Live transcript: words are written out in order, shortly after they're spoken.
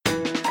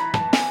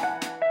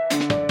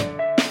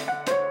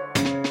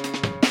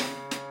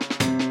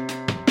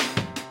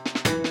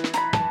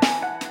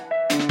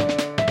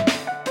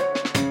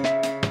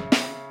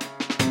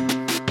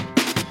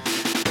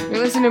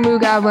listening to Moo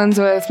Goblins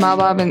with Ma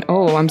Bob and...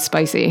 Oh, I'm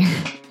spicy.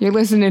 You're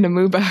listening to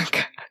Moo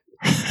Buck.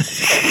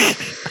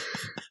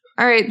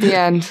 All right, the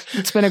end.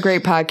 It's been a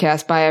great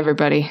podcast. Bye,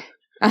 everybody.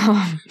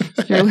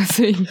 You're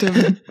listening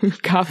to Moo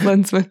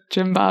Goblins with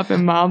Jim Bob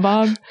and Ma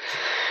Bob.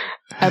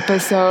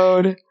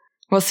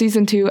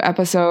 Season 2,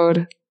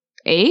 episode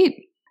 8?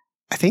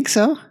 I think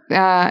so.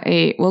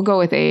 8. We'll go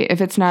with 8.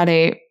 If it's not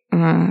 8,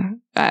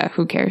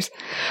 who cares?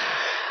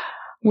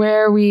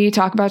 Where we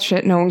talk about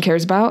shit no one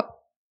cares about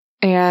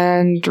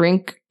and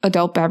drink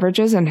adult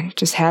beverages and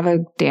just have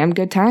a damn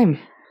good time.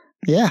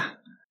 Yeah.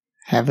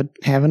 Having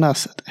a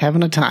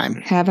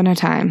time. Having a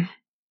time.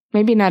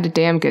 Maybe not a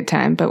damn good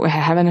time, but we're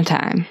having a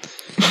time.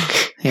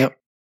 Yep.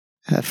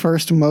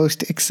 First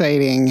most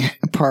exciting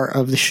part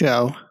of the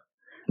show.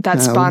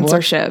 That's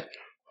sponsorship.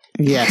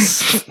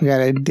 Yes. We got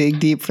to dig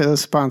deep for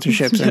those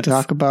sponsorships and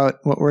talk about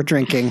what we're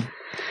drinking.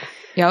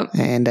 Yep.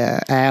 And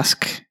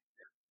ask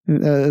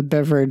the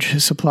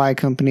beverage supply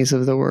companies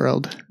of the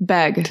world.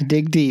 Beg. To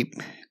dig deep.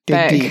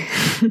 Deep.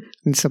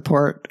 And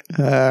support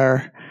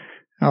our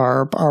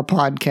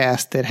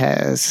podcast that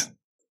has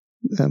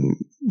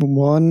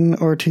 1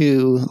 or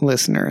 2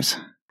 listeners.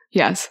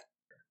 Yes.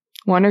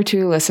 1 or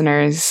 2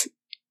 listeners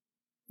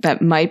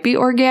that might be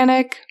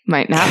organic,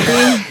 might not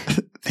be.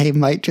 They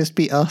might just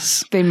be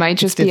us. They might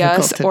just be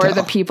us or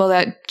the people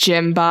that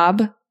Jim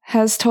Bob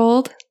has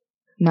told.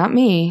 Not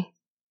me.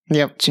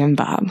 Yep. Jim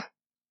Bob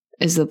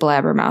is the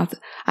blabbermouth.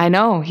 I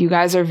know. You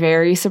guys are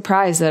very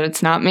surprised that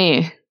it's not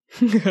me.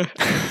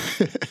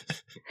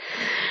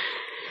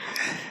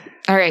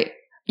 All right.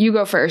 You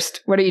go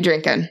first. What are you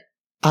drinking?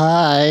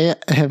 I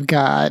have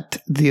got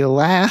the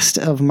last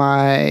of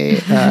my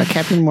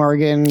Captain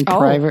Morgan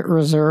Private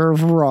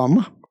Reserve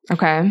rum.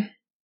 Okay.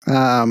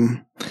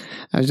 I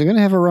was going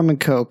to have a rum and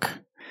Coke.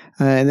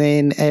 And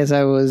then as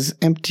I was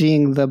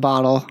emptying the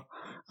bottle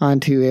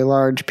onto a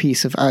large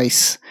piece of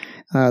ice,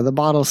 the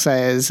bottle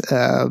says,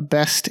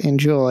 best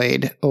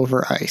enjoyed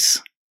over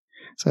ice.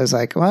 So I was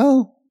like,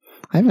 well,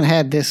 I haven't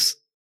had this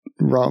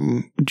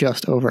rum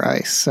just over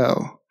ice.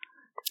 So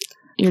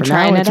you're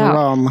trying it out.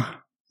 Rum,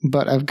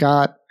 but I've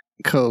got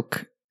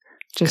Coke.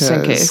 Just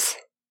in case.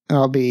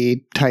 I'll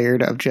be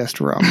tired of just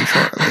rum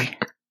shortly.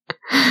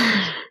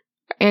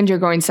 And you're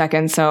going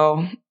second,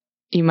 so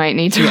you might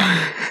need to,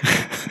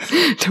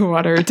 to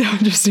water it down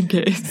just in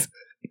case.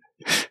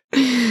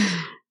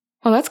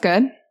 Well, that's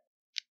good.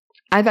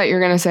 I thought you were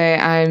going to say,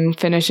 I'm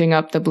finishing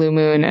up the Blue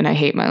Moon and I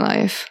hate my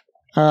life.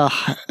 No,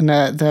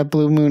 that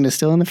Blue Moon is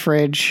still in the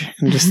fridge.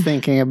 And just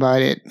thinking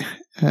about it,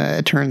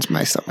 it turns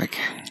my stomach.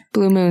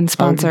 Blue Moon,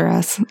 sponsor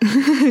us.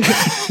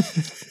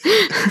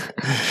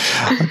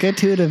 I'll get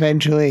to it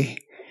eventually.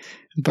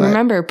 But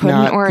remember, put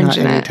an orange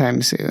in it. Not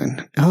anytime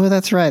soon. Oh,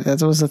 that's right.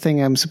 That was the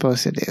thing I'm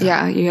supposed to do.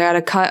 Yeah, you got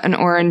to cut an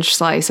orange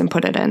slice and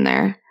put it in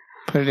there.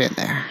 Put it in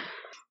there.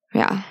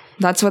 Yeah,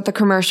 that's what the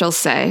commercials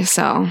say,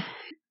 so...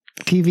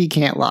 TV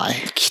can't lie.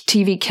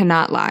 TV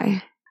cannot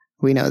lie.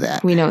 We know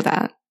that. We know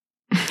that.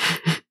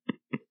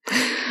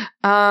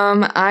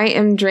 I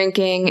am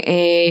drinking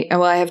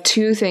I have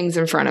 2 things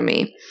in front of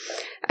me.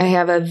 I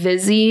have a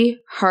Vizzy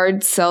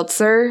hard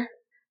seltzer,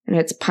 and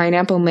it's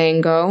pineapple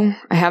mango.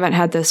 I haven't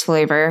had this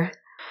flavor.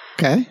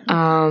 Okay.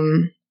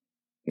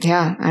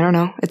 Yeah, I don't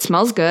know. It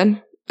smells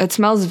good. It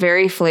smells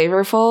very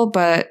flavorful,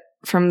 but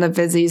from the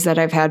Vizzies that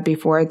I've had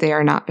before, they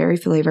are not very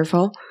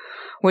flavorful,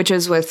 which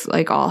is with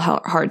like all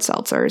hard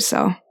seltzers,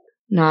 so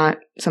not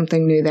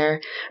something new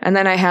there. And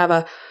then I have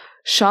a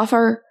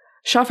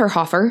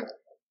Schafferhofer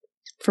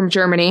from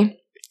Germany,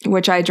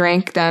 which I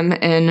drank them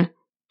in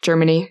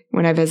Germany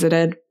when I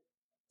visited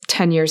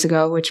 10 years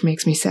ago, which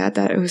makes me sad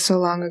that it was so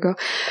long ago.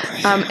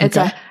 It's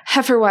a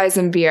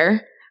Hefeweizen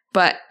beer,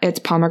 but it's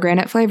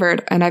pomegranate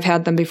flavored, and I've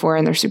had them before,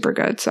 and they're super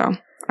good. So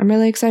I'm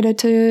really excited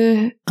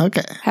to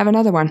have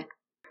another one.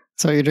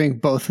 So you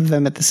drink both of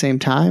them at the same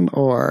time,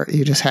 or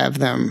you just have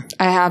them?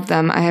 I have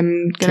them.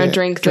 I'm going to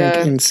drink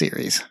in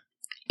series.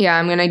 Yeah,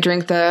 I'm going to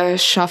drink the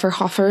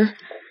Schafferhofer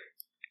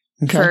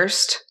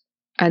first,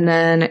 and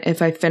then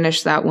if I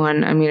finish that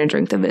one, I'm going to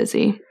drink the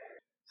Vizzy.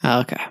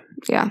 Okay.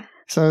 Yeah.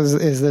 So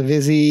is the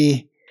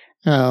Vizzy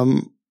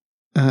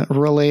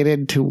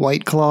related to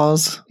White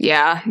Claws?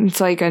 Yeah,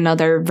 it's like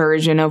another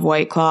version of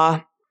White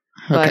Claw,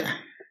 but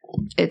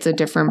it's a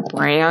different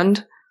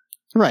brand.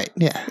 Right,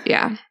 yeah.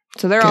 Yeah.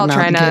 So they're all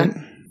trying to,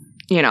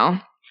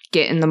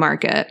 get in the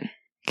market.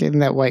 Get in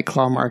that White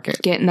Claw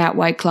market. Get in that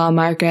White Claw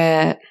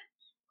market.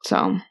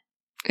 So,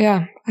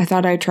 yeah, I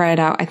thought I'd try it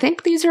out. I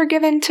think these were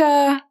given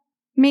to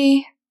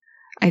me.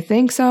 I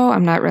think so.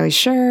 I'm not really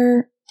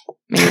sure.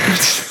 Maybe.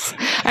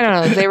 I don't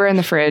know. They were in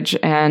the fridge,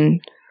 and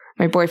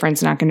my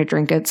boyfriend's not going to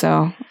drink it,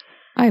 so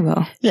I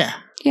will. Yeah.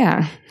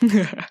 Yeah.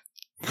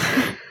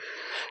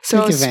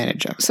 So take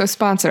advantage of it. So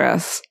sponsor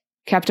us.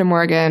 Captain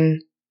Morgan,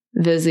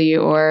 Vizzy,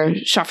 or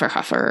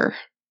Schafferhofer.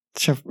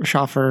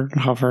 Schafferhofer.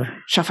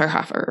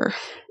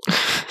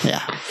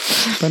 Yeah.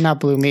 But not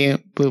Blue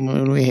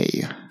Moon, we hate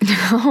you.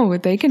 No,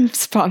 they can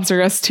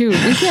sponsor us too.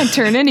 We can't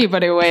turn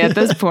anybody away at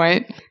this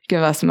point.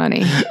 Give us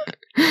money.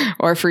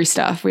 Or free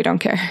stuff. We don't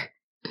care.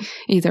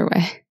 Either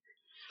way.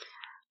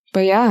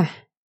 But yeah.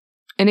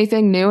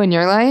 Anything new in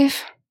your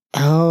life?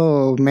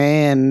 Oh,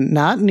 man.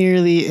 Not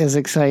nearly as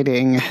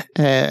exciting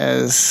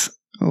as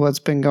what's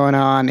been going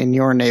on in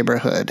your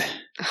neighborhood.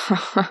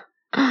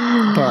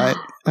 But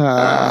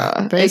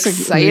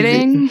basically...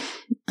 Exciting?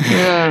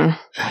 Yeah.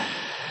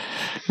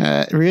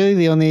 Really,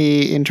 the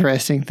only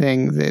interesting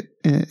thing that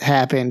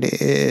happened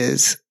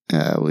is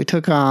we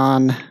took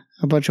on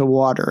a bunch of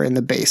water in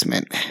the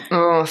basement.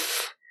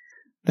 Oof.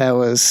 That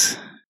was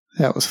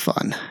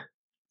fun.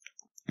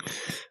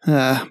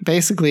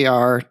 Basically,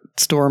 our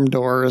storm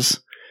doors.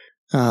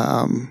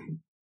 When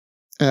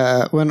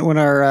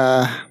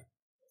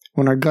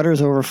our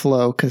gutters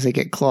overflow because they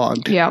get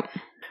clogged. Yep.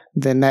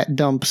 Then that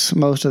dumps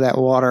most of that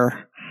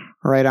water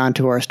right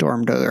onto our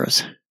storm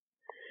doors.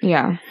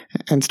 Yeah.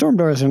 And storm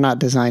doors are not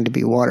designed to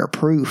be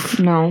waterproof.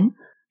 No.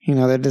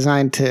 They're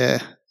designed to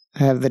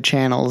have the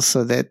channels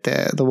so that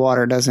the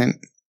water doesn't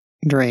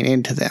drain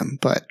into them.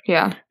 But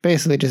yeah,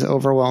 basically just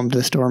overwhelmed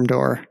the storm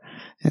door.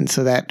 And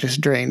so that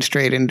just drained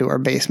straight into our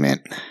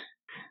basement.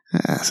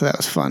 So that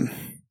was fun.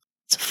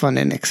 It's fun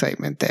and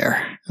excitement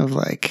there of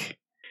like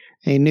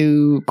a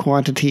new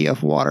quantity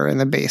of water in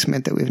the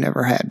basement that we've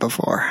never had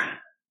before.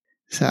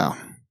 So,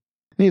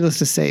 needless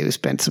to say, we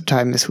spent some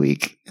time this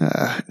week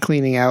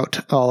cleaning out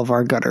all of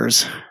our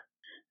gutters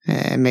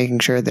and making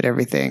sure that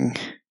everything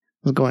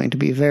was going to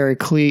be very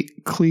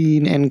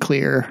clean and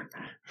clear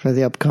for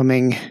the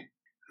upcoming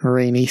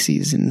rainy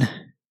season.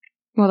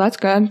 Well, that's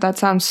good. That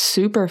sounds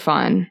super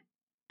fun.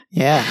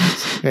 Yeah,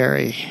 it's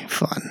very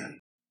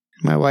fun.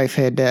 My wife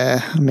had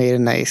made a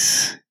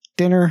nice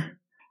dinner,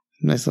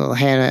 nice little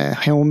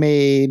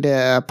homemade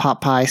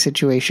pot pie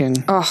situation.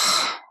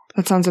 Oh,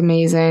 that sounds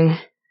amazing.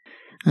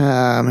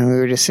 And we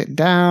were just sitting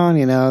down,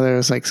 there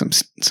was like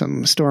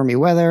some stormy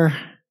weather.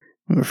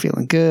 We were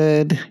feeling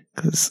good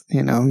because,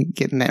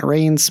 getting that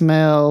rain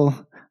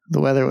smell. The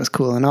weather was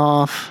cooling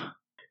off.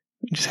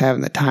 Just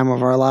having the time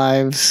of our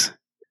lives.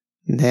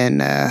 And then,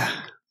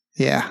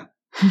 yeah.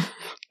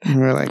 And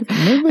we were like,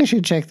 maybe we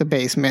should check the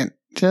basement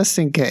just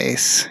in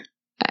case.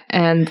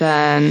 And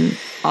then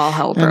all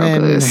hell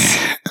broke loose.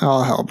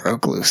 All hell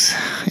broke loose.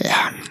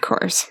 Yeah. Of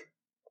course.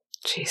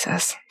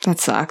 Jesus. That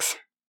sucks.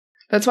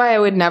 That's why I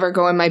would never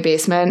go in my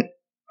basement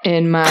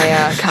in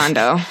my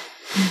condo.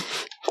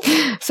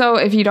 So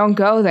if you don't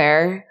go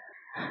there,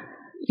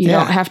 you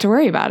don't have to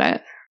worry about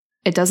it.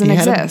 It doesn't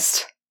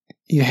exist.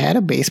 You had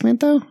a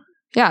basement, though?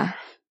 Yeah.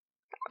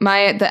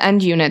 The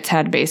end units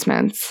had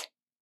basements.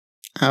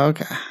 Oh,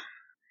 okay.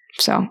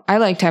 So I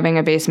liked having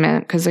a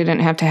basement because I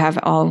didn't have to have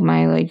all of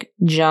my like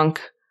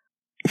junk,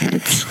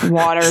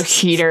 water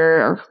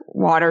heater, or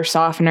water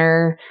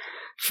softener,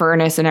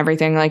 furnace, and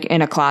everything like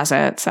in a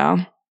closet. So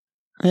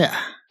yeah.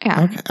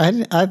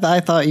 Okay. I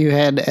thought you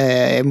had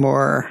a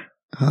more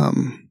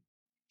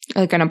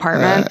like an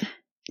apartment,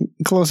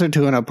 closer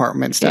to an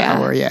apartment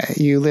style where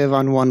you live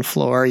on one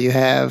floor, you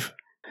have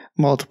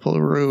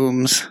multiple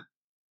rooms.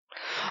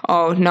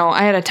 Oh no,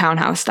 I had a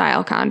townhouse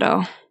style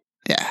condo.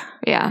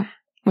 Yeah.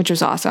 Which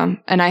was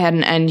awesome. And I had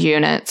an end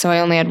unit, so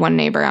I only had one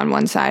neighbor on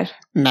one side.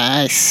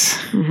 Nice.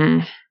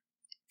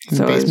 Mm-hmm.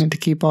 So basement to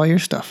keep all your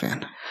stuff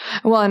in.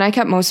 Well, and I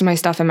kept most of my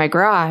stuff in my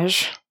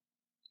garage.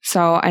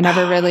 So I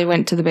never really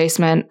went to the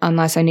basement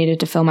unless I needed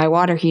to fill my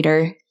water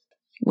heater,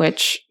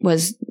 which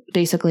was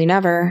basically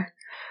never.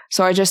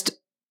 So I just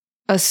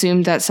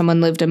assumed that someone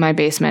lived in my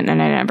basement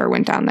and I never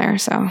went down there.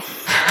 So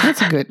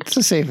it's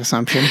a safe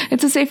assumption.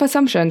 It's a safe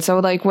assumption. So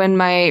like when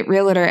my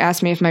realtor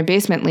asked me if my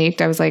basement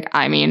leaked, I was like,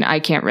 I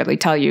can't really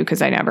tell you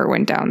because I never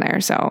went down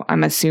there. So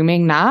I'm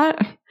assuming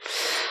not.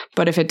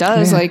 But if it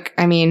does, I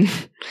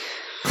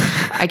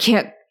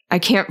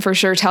can't for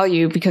sure tell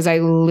you because I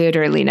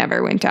literally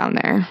never went down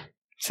there.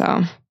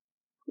 So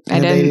they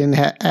didn't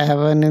have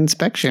an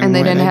inspection. And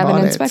they didn't have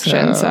an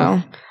inspection.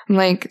 So I'm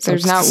like,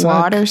 there's not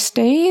water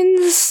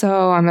stains.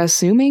 So I'm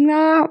assuming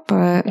not.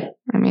 But I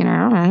don't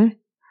know.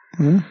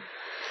 Mm-hmm.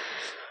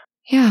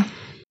 Yeah.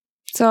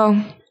 So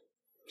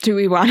do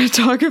we want to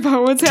talk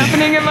about what's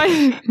happening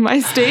in my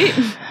state?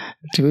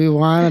 Do we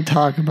want to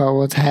talk about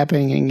what's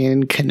happening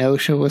in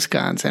Kenosha,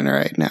 Wisconsin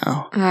right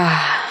now?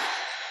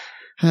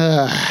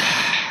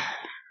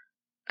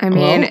 I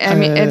mean,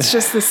 it's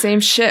just the same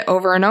shit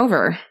over and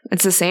over.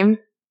 It's the same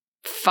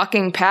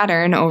fucking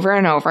pattern over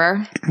and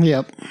over.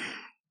 Yep.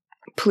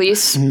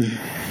 Police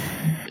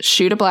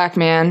shoot a black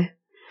man.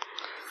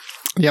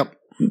 Yep.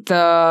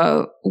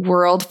 The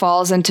world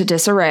falls into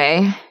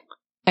disarray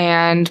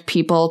and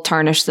people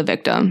tarnish the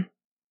victim.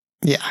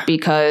 Yeah.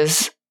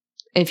 Because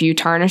if you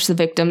tarnish the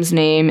victim's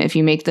name, if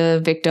you make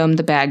the victim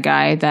the bad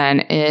guy,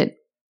 then it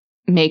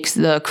makes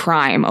the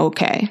crime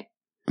okay.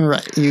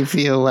 Right. You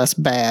feel less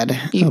bad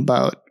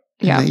about.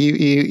 Yeah.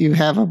 You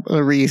have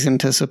a reason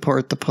to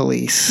support the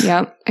police.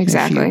 Yep.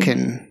 Exactly. If you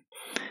can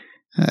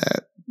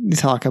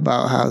talk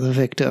about how the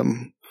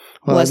victim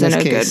wasn't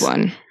a good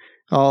one.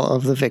 All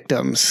of the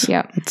victims.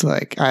 Yep. It's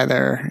like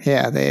either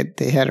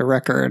they had a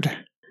record.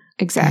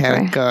 Exactly. They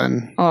had a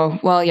gun. Oh,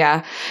 well,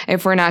 yeah.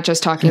 If we're not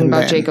just talking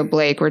about Jacob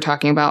Blake, we're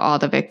talking about all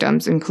the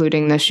victims,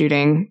 including the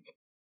shooting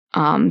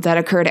that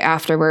occurred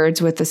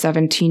afterwards with the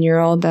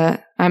 17-year-old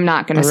that I'm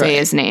not going to say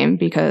his name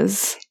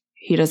because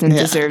he doesn't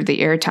deserve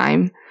the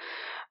airtime.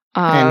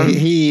 And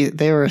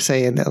they were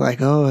saying that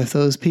like, oh, if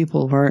those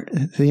people weren't,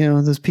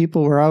 those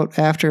people were out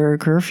after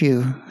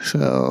curfew,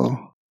 so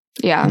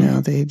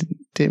they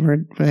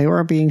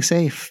weren't being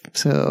safe.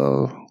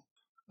 So,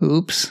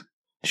 oops,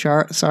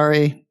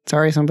 sorry,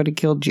 somebody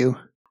killed you.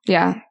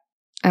 Yeah,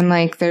 and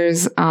like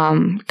there's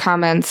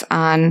comments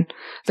on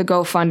the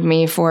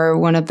GoFundMe for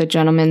one of the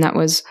gentlemen that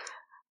was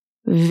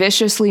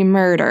viciously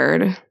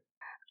murdered,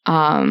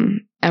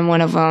 and one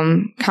of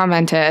them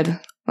commented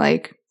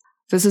like,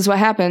 this is what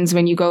happens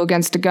when you go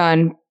against a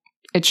gun.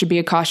 It should be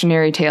a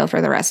cautionary tale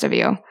for the rest of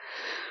you.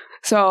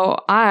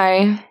 So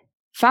I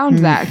found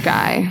that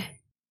guy.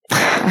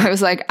 I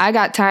was like, I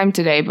got time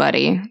today,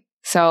 buddy.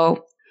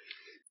 So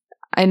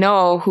I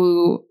know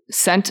who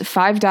sent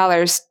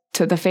 $5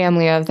 to the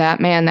family of that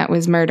man that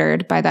was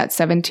murdered by that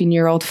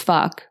 17-year-old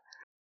fuck.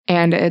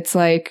 And it's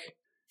like,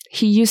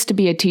 he used to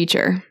be a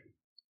teacher.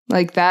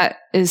 Like, that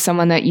is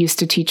someone that used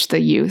to teach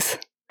the youth.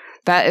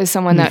 That is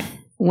someone that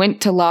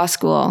went to law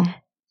school.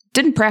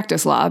 Didn't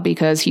practice law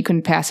because he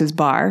couldn't pass his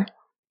bar.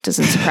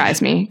 Doesn't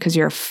surprise me because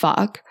you're a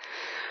fuck.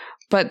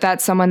 But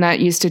that's someone that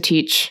used to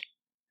teach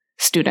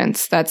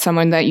students. That's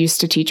someone that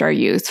used to teach our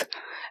youth.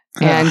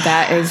 And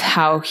that is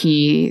how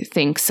he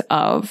thinks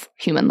of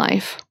human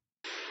life.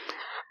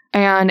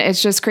 And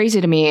it's just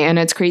crazy to me. And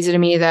it's crazy to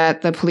me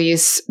that the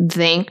police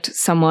thanked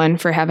someone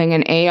for having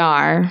an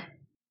AR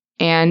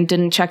and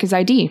didn't check his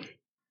ID.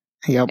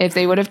 Yep. If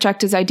they would have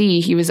checked his ID,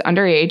 he was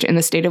underage. In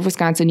the state of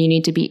Wisconsin, you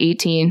need to be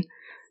 18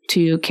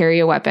 to carry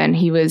a weapon.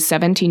 He was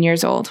 17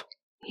 years old.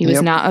 He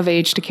was not of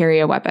age to carry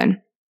a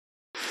weapon.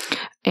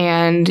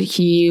 And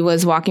he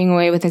was walking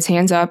away with his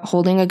hands up,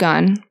 holding a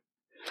gun.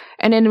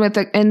 And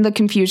in the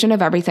confusion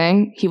of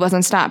everything, he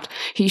wasn't stopped.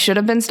 He should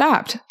have been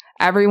stopped.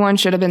 Everyone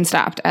should have been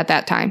stopped at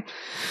that time.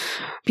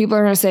 People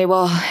are going to say,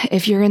 well,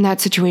 if you're in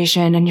that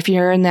situation and if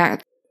you're in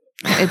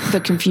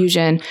the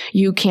confusion,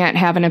 you can't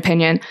have an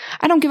opinion.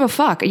 I don't give a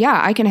fuck. Yeah,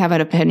 I can have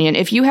an opinion.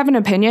 If you have an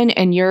opinion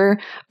and you're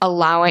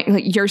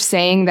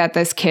saying that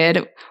this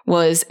kid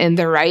was in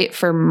the right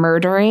for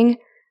murdering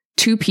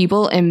 2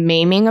 people and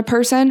maiming a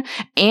person,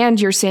 and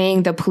you're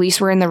saying the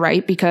police were in the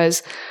right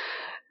because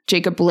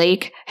Jacob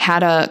Blake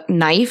had a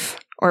knife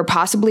or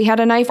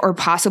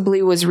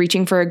possibly was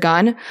reaching for a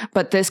gun,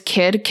 but this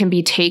kid can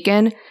be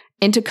taken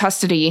into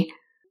custody,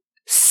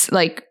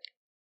 like,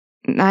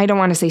 I don't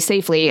want to say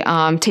safely,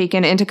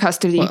 taken into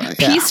custody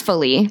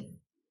peacefully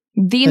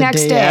the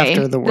next day.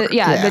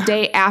 The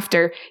day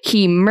after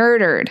he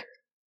murdered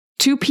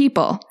 2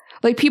 people.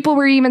 Like, people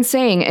were even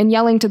saying and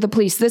yelling to the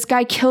police, this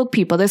guy killed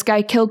people. This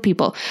guy killed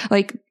people.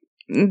 Like,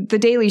 The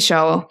Daily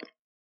Show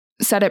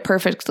said it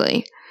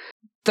perfectly.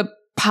 The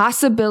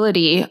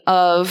possibility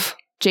of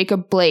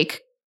Jacob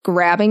Blake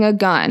grabbing a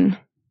gun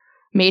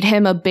made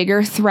him a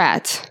bigger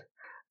threat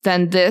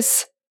than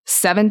this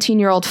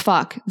 17-year-old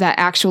fuck that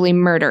actually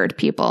murdered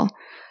people.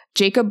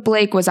 Jacob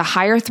Blake was a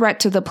higher threat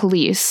to the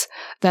police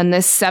than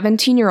this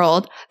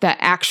 17-year-old that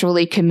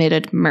actually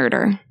committed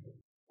murder.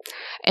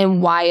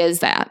 And why is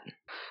that?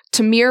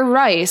 Tamir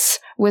Rice,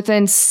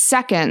 within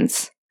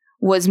seconds,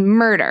 was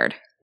murdered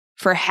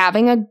for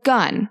having a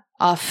gun,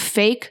 a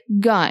fake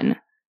gun,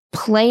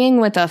 playing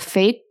with a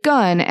fake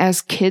gun,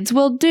 as kids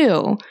will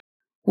do,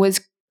 was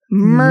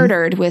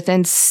murdered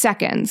within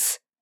seconds.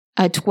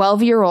 A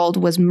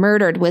 12-year-old was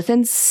murdered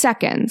within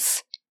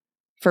seconds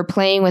for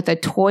playing with a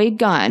toy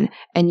gun,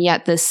 and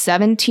yet this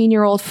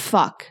 17-year-old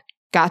fuck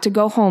got to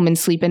go home and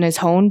sleep in his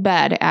own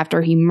bed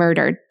after he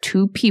murdered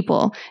 2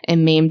 people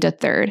and maimed a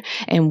third.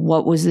 And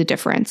what was the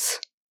difference?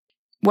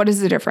 What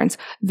is the difference?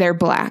 They're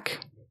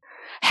black.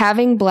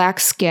 Having black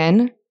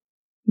skin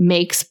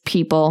makes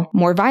people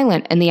more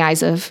violent in the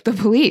eyes of the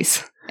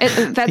police.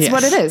 That's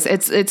what it is.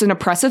 It's an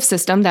oppressive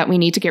system that we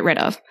need to get rid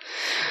of.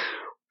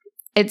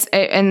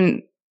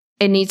 And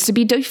it needs to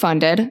be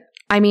defunded.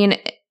 I mean,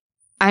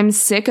 I'm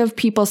sick of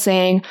people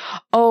saying,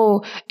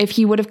 oh, if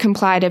he would have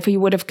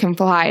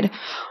complied.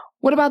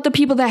 What about the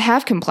people that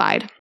have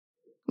complied?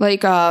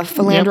 Like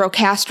Philandro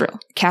Castro.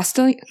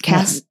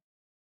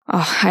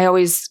 Oh, I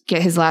always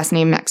get his last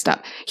name mixed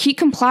up. He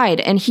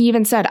complied, and he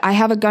even said, I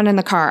have a gun in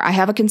the car. I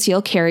have a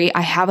concealed carry.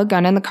 I have a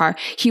gun in the car.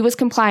 He was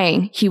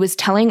complying. He was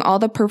telling all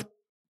the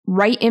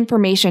right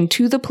information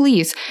to the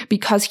police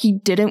because he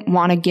didn't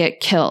want to get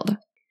killed.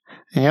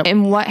 Yep.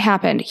 And what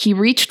happened? He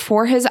reached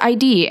for his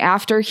ID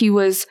after he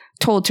was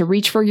told to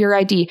reach for your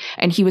ID,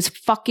 and he was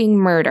fucking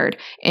murdered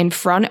in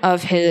front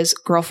of his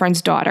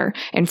girlfriend's daughter,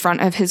 in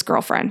front of his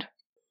girlfriend.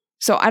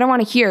 So I don't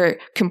want to hear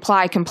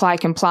comply,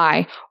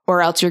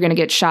 or else you're going to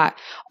get shot.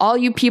 All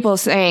these people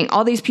saying,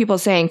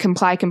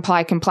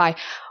 comply.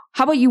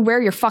 How about you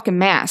wear your fucking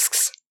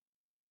masks?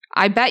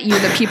 I bet you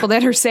the people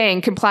that are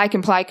saying comply,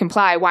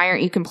 why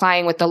aren't you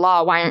complying with the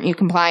law? Why aren't you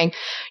complying?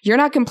 You're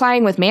not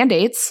complying with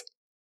mandates.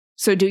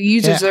 So do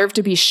you deserve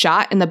to be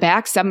shot in the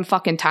back 7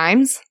 fucking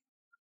times?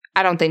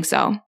 I don't think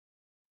so.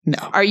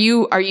 No. Are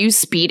you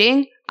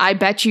speeding? I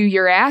bet you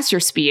your ass you're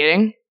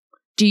speeding.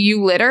 Do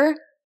you litter?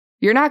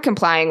 You're not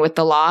complying with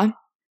the law.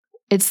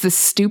 It's the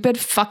stupid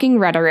fucking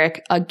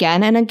rhetoric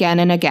again and again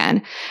and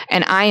again.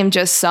 And I am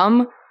just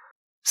some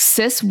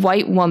cis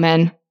white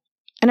woman,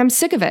 and I'm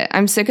sick of it.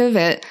 I'm sick of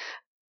it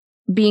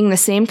being the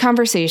same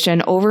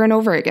conversation over and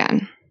over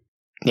again.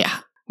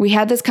 Yeah. We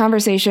had this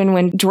conversation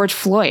when George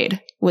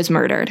Floyd was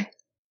murdered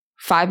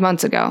 5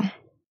 months ago.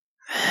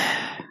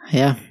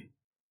 Yeah.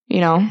 You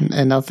know?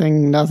 And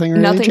nothing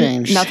really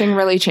changed. Nothing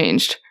really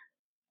changed.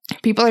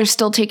 People are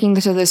still taking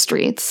to the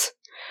streets,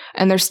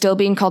 and they're still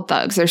being called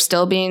thugs. They're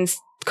still being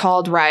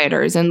called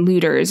rioters and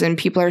looters, and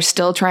people are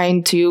still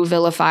trying to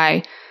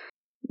vilify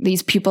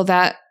these people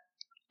that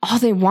all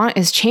they want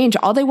is change.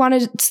 All they want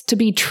is to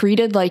be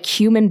treated like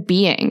human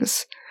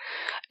beings.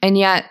 And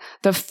yet,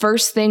 the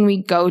first thing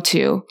we go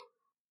to,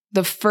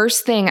 the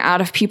first thing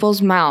out of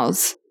people's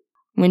mouths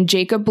when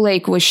Jacob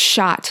Blake was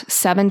shot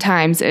 7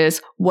 times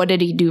is, what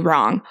did he do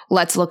wrong?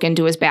 Let's look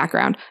into his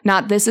background.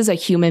 Not, this is a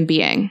human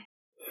being.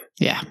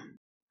 Yeah.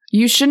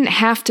 You shouldn't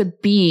have to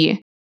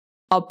be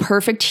a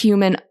perfect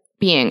human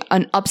being,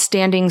 an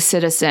upstanding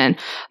citizen,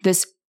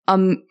 this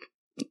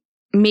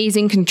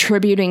amazing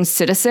contributing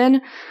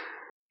citizen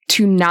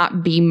to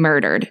not be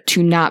murdered,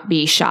 to not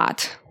be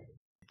shot.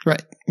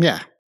 Right. Yeah.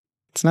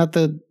 It's not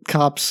the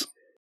cops'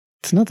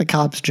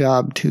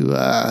 job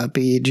to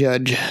be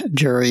judge,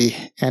 jury,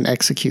 and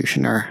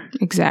executioner.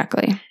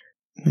 Exactly.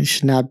 They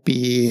should not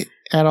be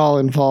at all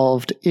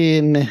involved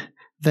in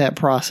that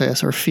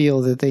process or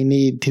feel that they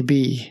need to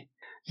be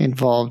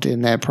involved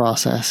in that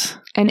process.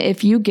 And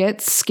if you get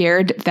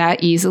scared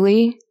that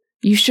easily,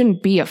 you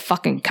shouldn't be a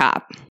fucking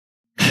cop.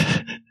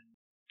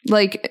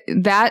 Like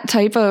that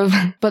type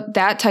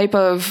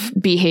of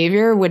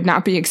behavior would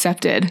not be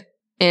accepted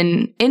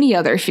in any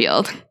other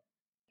field.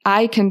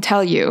 I can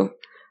tell you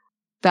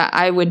that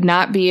I would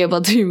not be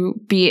able to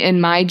be in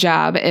my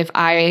job if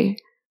I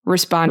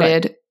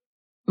responded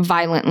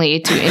violently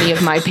to any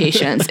of my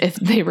patients if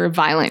they were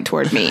violent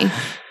toward me.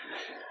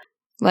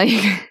 Like,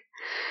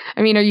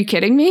 I mean, are you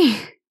kidding me?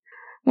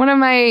 One of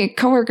my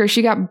coworkers,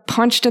 she got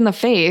punched in the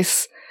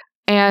face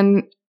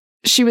and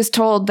she was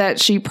told that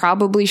she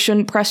probably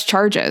shouldn't press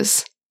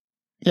charges.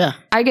 Yeah.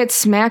 I get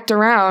smacked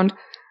around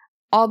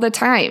all the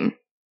time.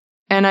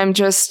 And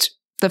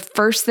the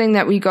first thing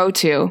that we go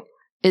to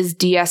is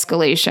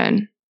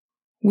de-escalation.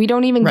 We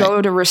don't even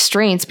go to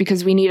restraints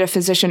because we need a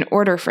physician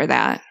order for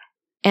that.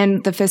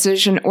 And the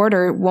physician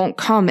order won't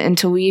come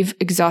until we've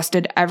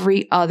exhausted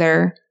every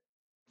other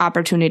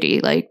opportunity,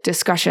 like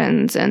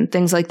discussions and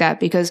things like that,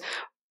 because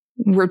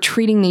we're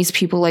treating these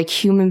people like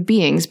human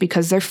beings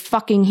because they're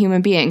fucking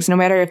human beings, no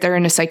matter if they're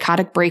in a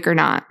psychotic break or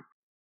not.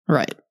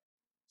 Right.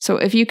 So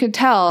if you could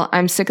tell,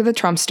 I'm sick of the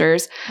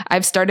Trumpsters.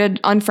 I've started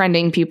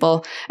unfriending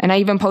people, and I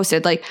even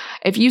posted, like,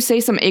 if you say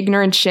some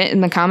ignorant shit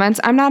in the comments,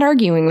 I'm not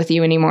arguing with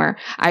you anymore.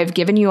 I've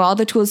given you all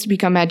the tools to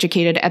become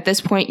educated. At this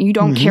point, you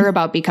don't care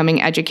about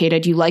becoming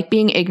educated. You like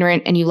being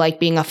ignorant, and you like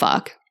being a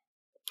fuck.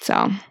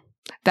 So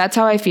that's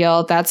how I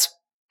feel. That's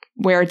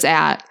where it's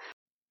at.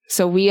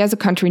 So we as a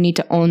country need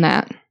to own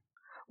that.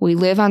 We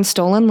live on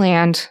stolen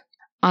land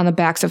on the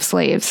backs of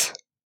slaves,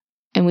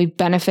 and we've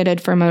benefited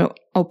from an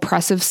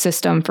oppressive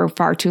system for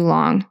far too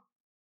long.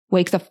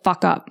 Wake the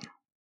fuck up.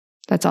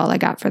 That's all I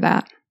got for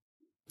that.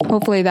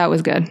 Hopefully that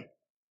was good.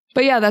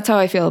 But yeah, that's how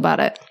I feel about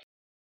it.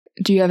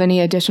 Do you have any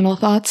additional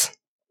thoughts?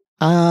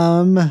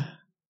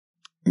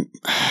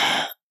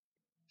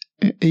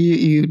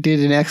 You did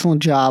an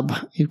excellent job.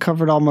 You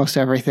covered almost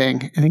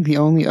everything. I think the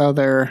only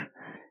other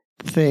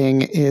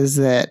thing is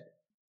that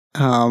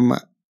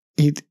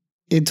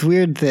it's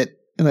weird that,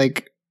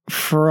 like,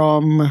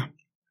 from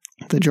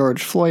the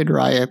George Floyd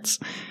riots,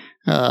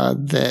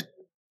 that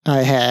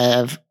I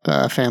have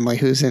a family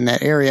who's in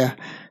that area,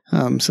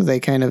 so they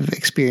kind of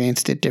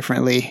experienced it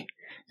differently,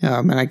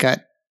 and I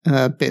got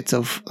bits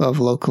of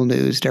local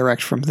news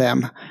direct from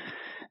them,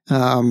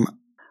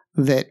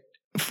 that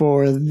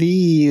for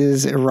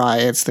these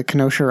riots, the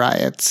Kenosha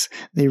riots,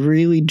 they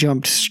really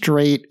jumped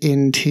straight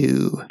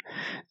into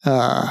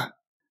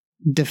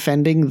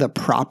defending the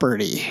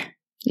property.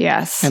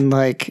 Yes. And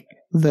like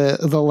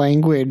the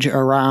language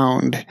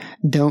around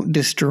don't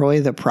destroy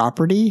the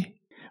property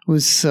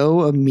was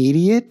so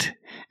immediate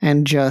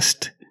and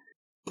just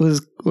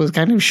was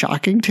kind of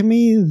shocking to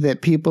me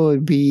that people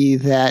would be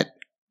that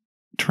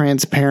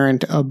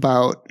transparent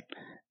about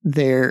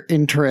their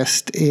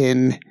interest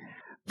in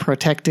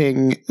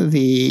protecting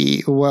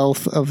the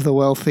wealth of the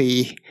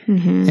wealthy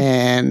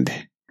and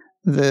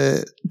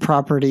the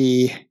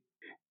property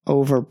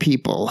over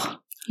people.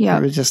 Yeah.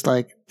 It was just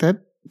like that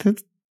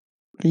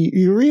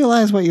you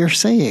realize what you're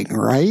saying,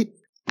 right?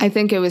 I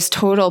think it was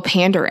total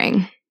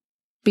pandering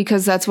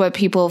because that's what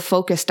people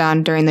focused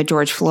on during the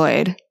George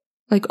Floyd.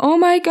 Like, oh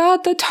my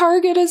God, the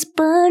Target is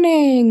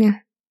burning.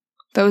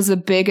 That was the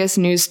biggest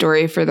news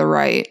story for the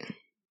right.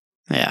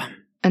 Yeah.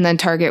 And then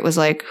Target was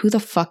like, who the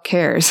fuck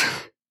cares?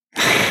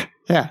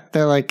 Yeah.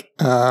 They're like,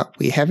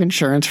 we have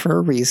insurance for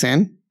a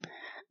reason.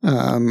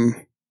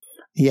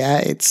 Yeah,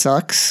 it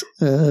sucks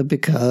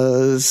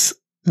because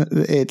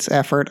it's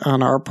effort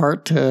on our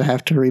part to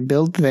have to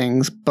rebuild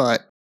things,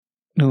 but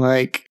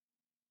like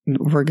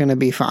we're going to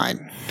be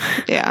fine.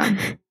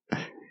 Yeah.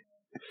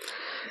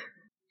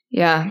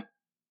 Yeah.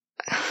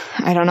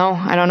 I don't know.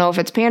 I don't know if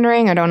it's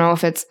pandering. I don't know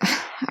if it's...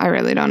 I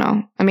really don't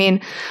know. I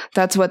mean,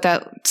 that's what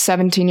that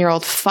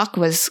 17-year-old fuck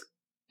was.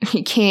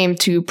 He came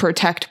to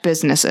protect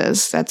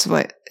businesses. That's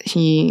what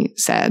he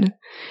said.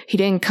 He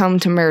didn't come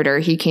to murder.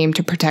 He came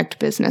to protect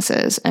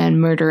businesses.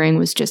 And murdering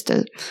was just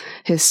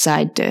his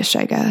side dish,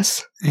 I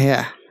guess.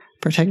 Yeah.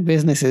 Protect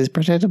businesses.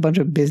 Protect a bunch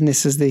of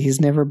businesses that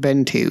he's never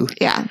been to.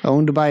 Yeah.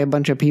 Owned by a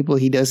bunch of people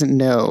he doesn't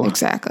know.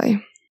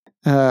 Exactly.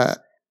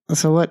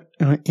 So what?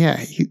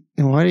 Yeah.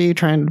 What are you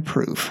trying to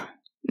prove?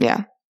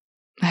 Yeah.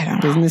 I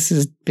don't know.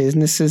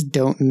 Businesses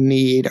don't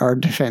need our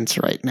defense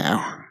right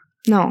now.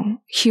 No.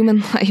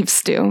 Human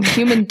lives do.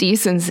 Human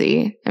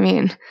decency. I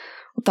mean,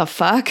 what the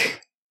fuck?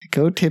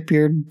 Go tip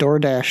your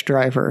DoorDash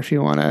driver if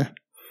you want to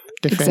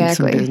defend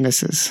some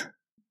businesses.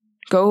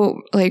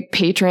 Go,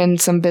 patron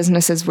some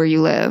businesses where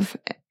you live.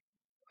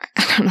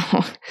 I don't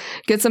know.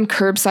 Get some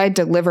curbside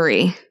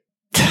delivery.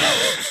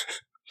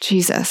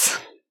 Jesus.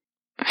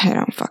 I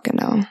don't fucking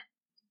know.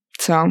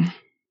 So,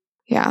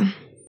 yeah.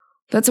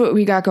 That's what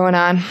we got going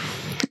on.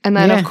 And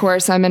then, of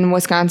course, I'm in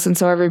Wisconsin,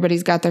 so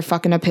everybody's got their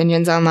fucking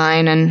opinions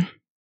online, and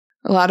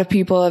a lot of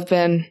people have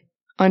been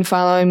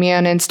unfollowing me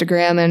on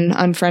Instagram and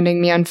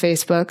unfriending me on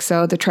Facebook,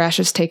 so the trash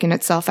is taking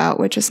itself out,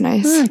 which is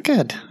nice.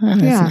 Good.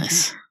 That's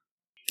nice.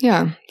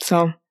 Yeah,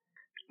 so,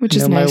 which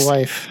is nice.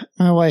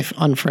 My wife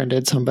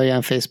unfriended somebody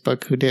on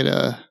Facebook who did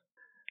a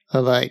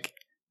blah,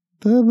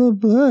 blah,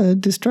 blah,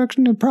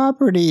 destruction of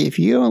property. If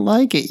you don't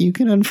like it, you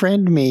can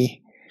unfriend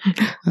me.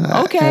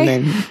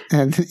 Okay.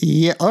 And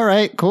yeah, all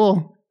right,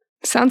 cool.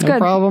 Sounds good. No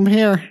problem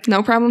here.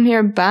 No problem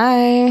here.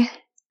 Bye.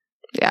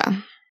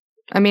 Yeah.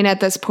 I mean, at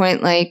this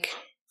point,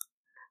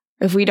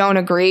 if we don't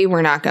agree,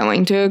 we're not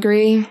going to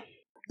agree.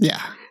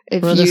 Yeah.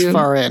 We're this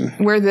far in.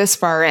 We're this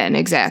far in,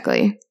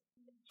 exactly.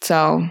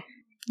 So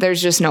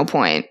there's just no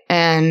point.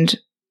 And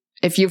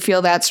if you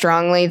feel that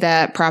strongly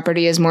that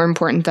property is more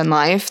important than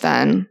life,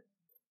 then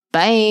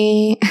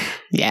bye.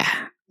 Yeah.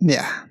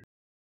 Yeah.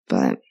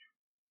 But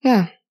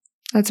yeah,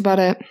 that's about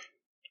it.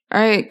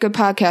 All right. Good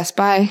podcast.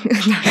 Bye.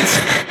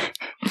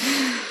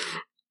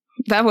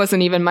 That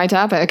wasn't even my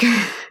topic.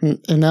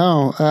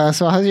 No.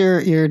 So how's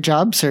your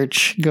job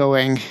search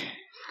going?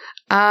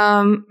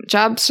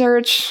 Job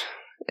search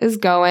is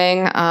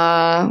going.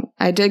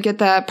 I did get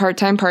that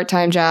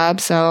part-time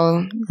job,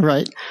 so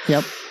right.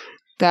 Yep.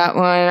 That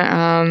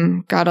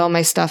one got all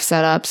my stuff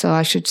set up, so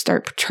I should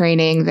start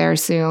training there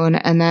soon.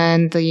 And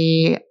then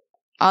the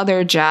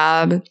other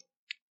job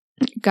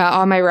got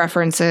all my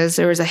references.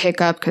 There was a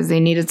hiccup because they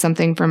needed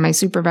something from my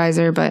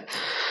supervisor, but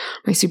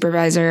my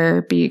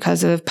supervisor,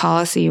 because of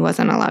policy,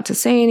 wasn't allowed to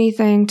say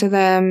anything to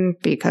them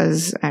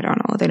because, I don't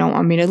know, they don't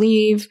want me to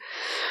leave.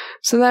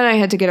 So then I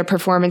had to get a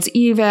performance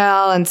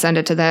eval and send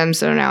it to them.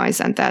 So now I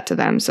sent that to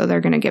them. So they're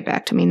going to get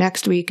back to me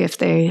next week if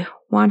they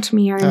want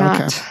me or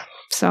not.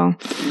 So,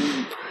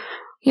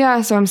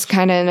 yeah, so I'm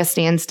kind of in a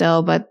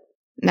standstill, but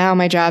now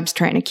my job's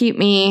trying to keep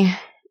me,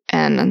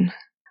 and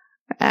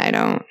I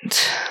don't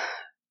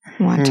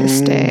want to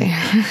stay.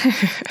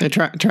 They're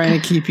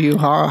trying to keep you.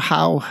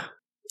 How?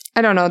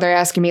 I don't know. They're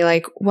asking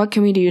me, what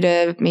can we do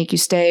to make you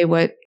stay?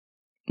 What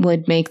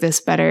would make this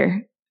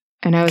better?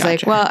 And I was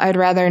like, well, I'd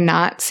rather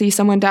not see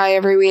someone die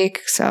every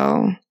week,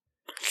 so.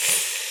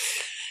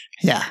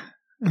 Yeah.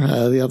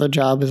 The other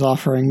job is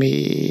offering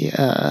me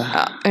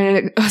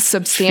a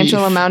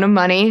substantial amount of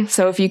money.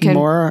 So if you can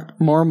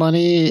more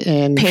money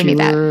and pay me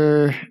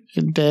fewer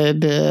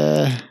dead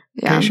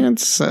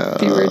patients.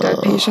 Fewer dead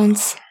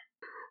patients.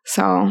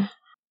 So,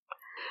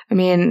 I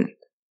mean,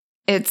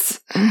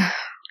 it's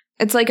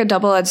like a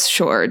double-edged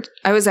sword.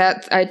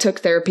 I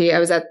took therapy. I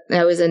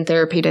was in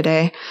therapy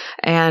today,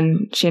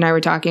 and she and I were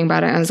talking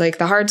about it. And I was like,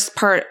 the hardest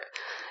part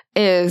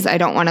is I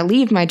don't want to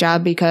leave my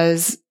job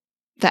because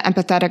the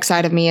empathetic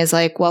side of me is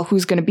like, well,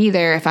 who's going to be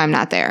there if I'm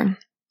not there?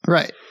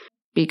 Right.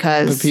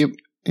 Because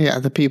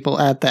the people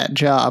at that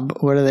job,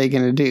 what are they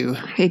going to do?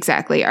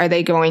 Exactly. Are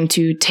they going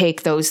to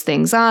take those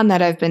things on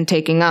that I've been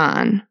taking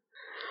on,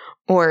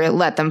 or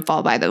let them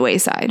fall by the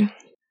wayside?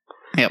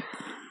 Yep.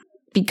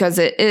 Because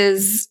it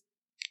is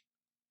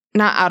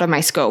not out of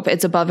my scope.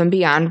 It's above and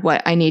beyond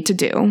what I need to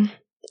do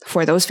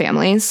for those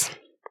families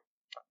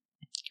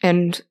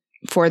and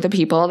for the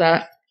people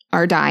that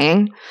are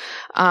dying.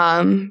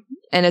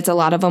 And it's a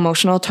lot of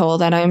emotional toll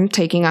that I'm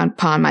taking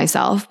upon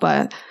myself.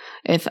 But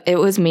if it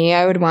was me,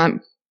 I would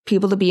want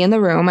people to be in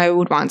the room. I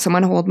would want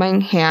someone to hold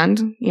my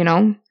hand,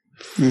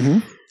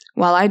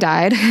 while I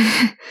died,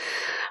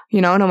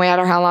 no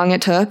matter how long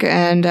it took.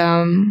 And,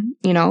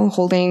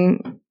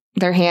 holding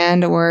their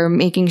hand or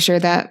making sure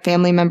that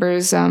family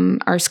members are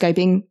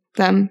Skyping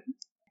them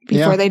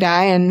before they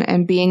die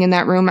and being in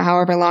that room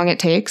however long it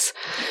takes.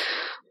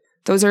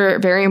 Those are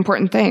very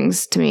important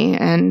things to me.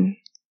 And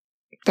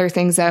they're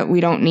things that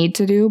we don't need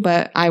to do,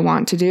 but I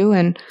want to do.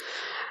 And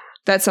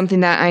that's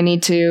something that I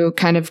need to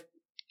kind of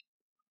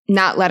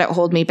not let it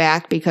hold me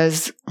back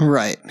because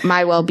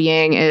my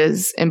well-being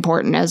is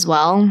important as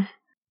well.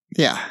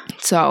 Yeah.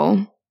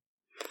 So,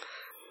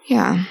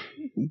 yeah.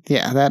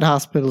 that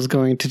hospital is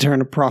going to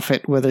turn a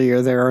profit whether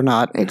you're there or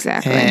not.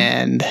 Exactly.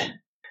 And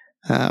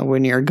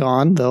when you're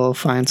gone, they'll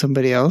find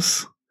somebody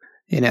else.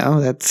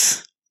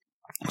 That's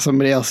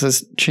somebody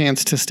else's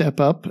chance to step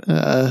up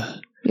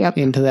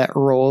into that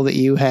role that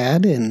you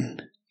had,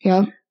 and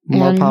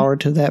more power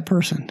to that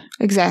person.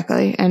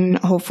 Exactly. And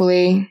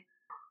hopefully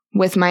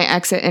with my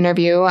exit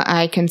interview,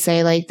 I can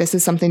say, like, this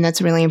is something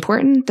that's really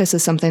important. This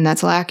is something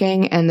that's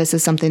lacking. And this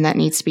is something that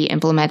needs to be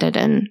implemented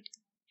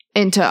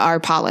into our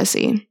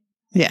policy.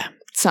 Yeah.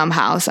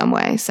 Somehow, some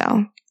way.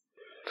 So,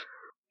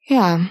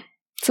 yeah.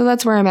 So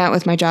that's where I'm at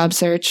with my job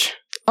search.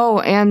 Oh,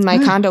 and my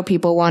condo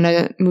people want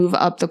to move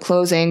up the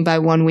closing by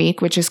 1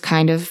 week, which is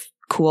kind of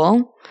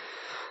cool.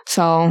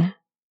 So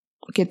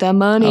get that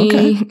money.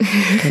 Okay.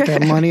 Get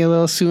that money a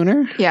little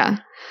sooner. Yeah.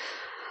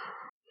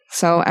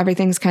 So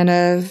everything's kind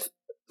of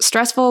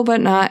stressful,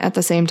 but not at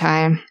the same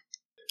time.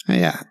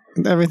 Yeah.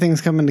 Everything's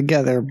coming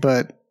together,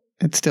 but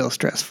it's still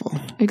stressful.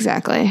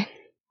 Exactly.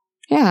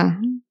 Yeah.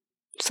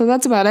 So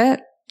that's about it.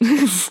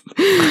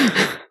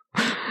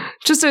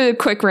 Just a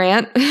quick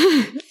rant.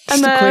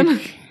 Just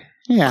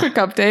quick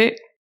update.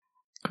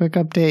 Quick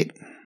update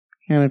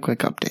and a quick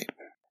update.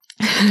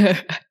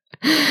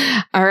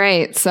 All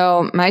right.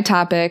 So my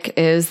topic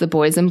is the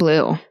boys in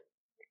blue.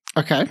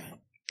 Okay.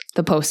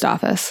 The post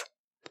office.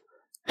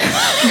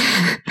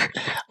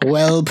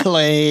 Well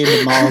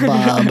played, Mall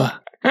Bob.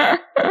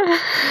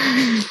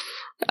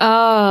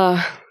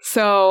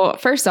 So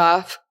first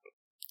off,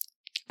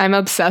 I'm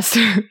obsessed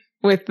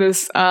with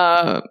this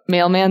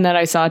mailman that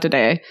I saw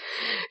today.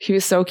 He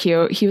was so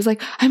cute. He was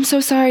like, I'm so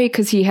sorry,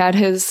 because he had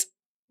his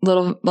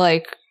little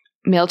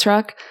mail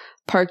truck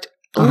parked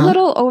a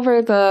little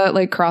over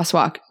the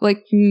crosswalk,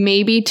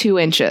 maybe 2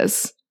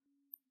 inches.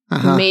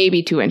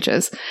 Maybe 2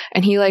 inches.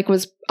 And he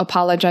was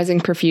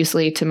apologizing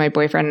profusely to my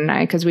boyfriend and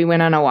I, because we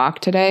went on a walk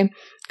today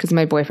because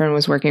my boyfriend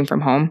was working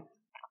from home,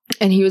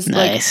 and he was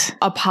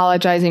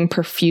apologizing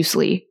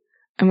profusely.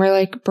 And we're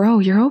like, bro,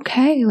 you're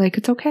okay.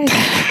 It's okay.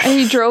 And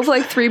he drove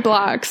 3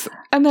 blocks.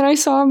 And then I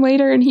saw him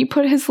later, and he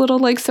put his little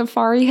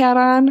safari hat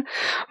on.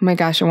 Oh my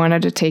gosh, I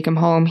wanted to take him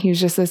home. He was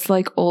just this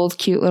old,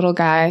 cute little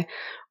guy,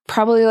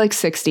 probably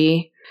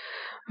 60.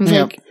 I was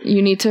like,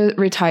 you need to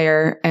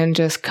retire and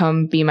just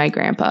come be my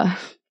grandpa.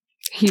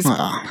 He's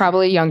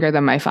probably younger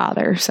than my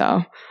father,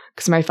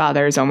 because my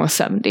father is almost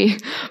 70.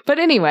 But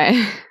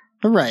anyway.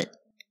 Right.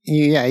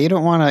 You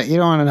don't want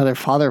another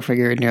father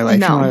figure in your life.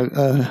 No.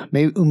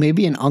 You want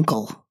maybe an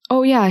uncle.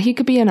 Oh yeah, he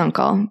could be an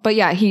uncle. But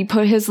yeah, he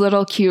put his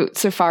little cute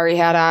safari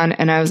hat on,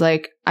 and I was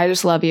like, I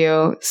just love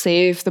you.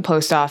 Save the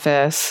post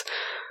office.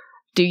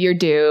 Do your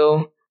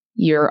due.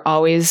 You're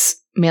always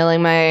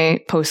mailing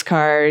my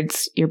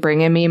postcards. You're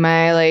bringing me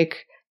my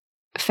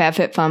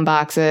FabFitFun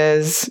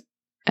boxes.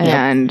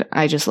 And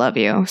I just love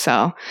you.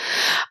 So,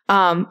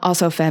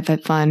 also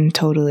FabFitFun,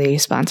 totally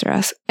sponsor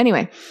us.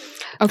 Anyway.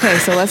 Okay,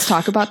 so let's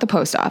talk about the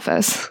post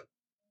office.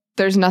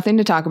 There's nothing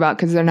to talk about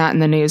because they're not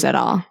in the news at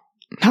all.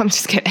 No, I'm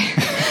just kidding.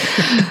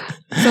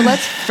 So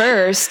let's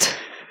first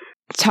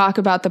talk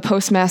about the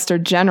Postmaster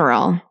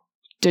General,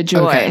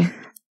 DeJoy. Okay.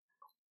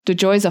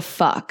 DeJoy's a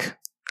fuck.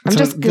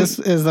 This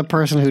is the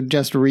person who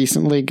just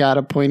recently got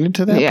appointed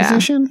to that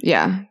position?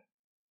 Yeah.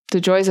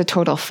 DeJoy's a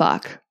total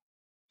fuck.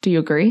 Do you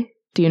agree?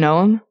 Do you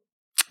know him?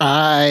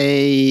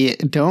 I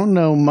don't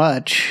know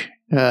much,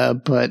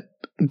 but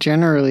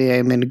generally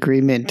I'm in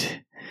agreement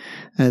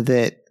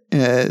that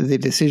the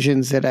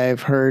decisions that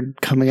I've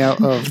heard coming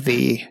out of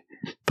the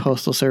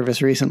Postal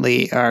Service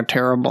recently are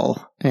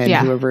terrible, and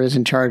whoever is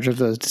in charge of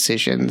those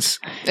decisions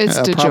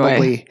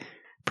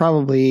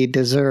probably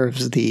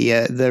deserves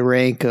the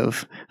rank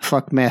of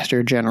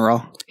Fuckmaster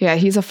General. Yeah,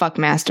 he's a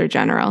Fuckmaster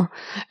General,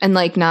 and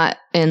not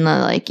in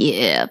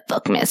the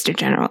Fuckmaster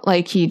General.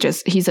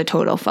 He's a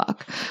total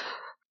fuck.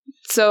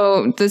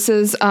 So this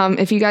is,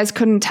 if you guys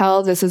couldn't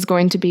tell, this is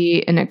going to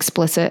be an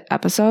explicit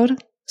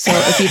episode. So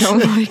if you don't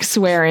like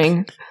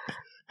swearing,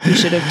 you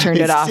should have turned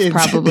it off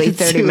probably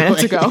 30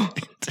 minutes ago.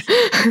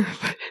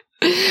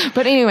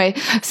 But anyway,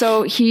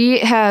 so he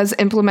has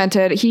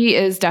implemented, he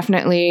is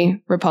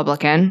definitely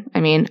Republican.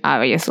 I mean,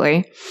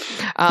 obviously.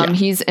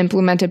 He's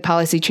implemented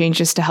policy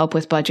changes to help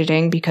with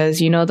budgeting because,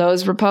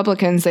 those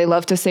Republicans, they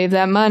love to save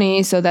that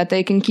money so that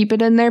they can keep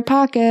it in their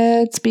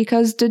pockets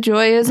because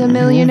DeJoy is a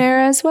millionaire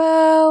as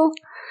well.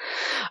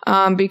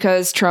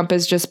 Because Trump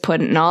is just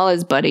putting all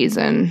his buddies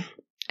in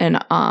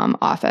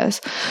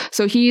office.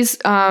 So he's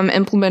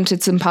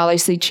implemented some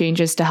policy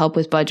changes to help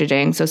with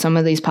budgeting. So some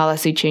of these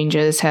policy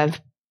changes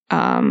have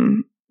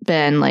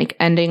been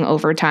ending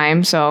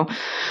overtime. So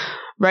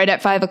right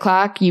at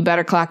 5:00, you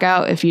better clock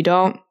out. If you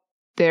don't,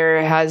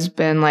 there has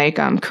been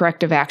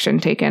corrective action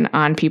taken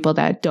on people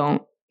that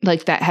don't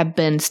that have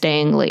been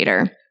staying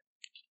later.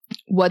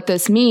 What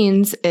this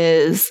means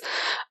is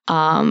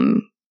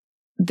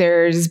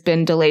there's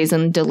been delays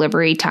in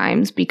delivery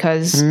times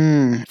because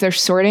they're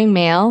sorting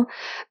mail.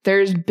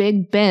 There's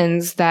big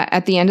bins that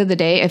at the end of the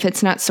day, if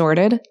it's not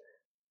sorted,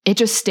 it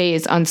just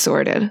stays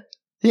unsorted.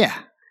 Yeah.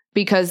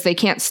 Because they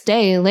can't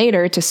stay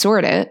later to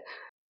sort it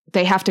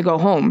they have to go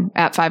home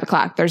at 5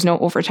 o'clock. There's no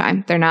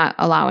overtime. They're not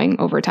allowing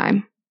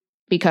overtime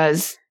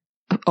because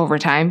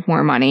overtime,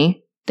 more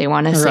money. They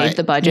want to save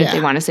the budget. Yeah.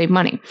 They want to save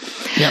money.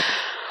 Yep.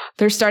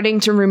 They're starting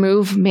to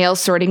remove mail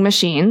sorting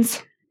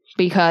machines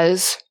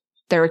because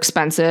they're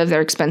expensive.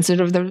 They're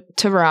expensive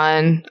to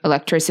run,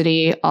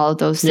 electricity, all of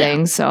those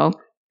things. So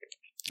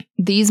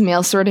these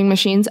mail sorting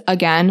machines,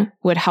 again,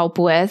 would help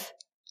with,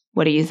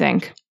 what do you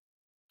think?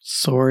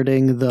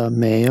 Sorting the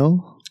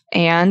mail?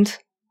 And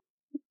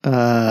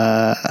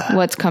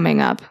what's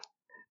coming up?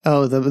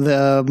 Oh,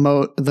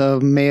 the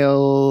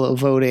mail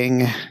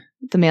voting.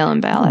 The mail-in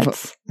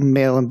ballots.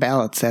 Mail-in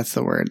ballots, that's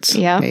the words.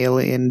 Yeah.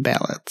 Mail-in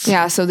ballots.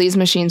 Yeah, so these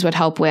machines would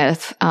help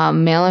with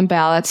mail-in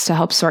ballots to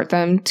help sort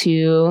them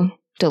to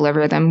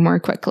deliver them more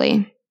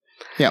quickly.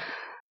 Yep.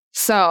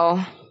 So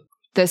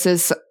this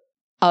is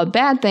a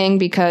bad thing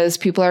because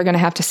people are going to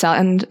have to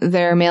send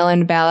their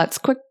mail-in ballots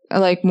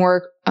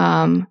more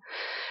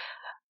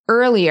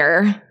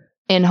earlier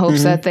in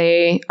hopes that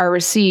they are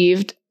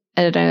received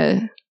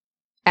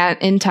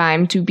in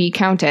time to be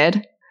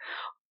counted,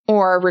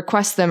 or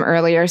request them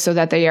earlier so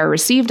that they are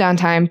received on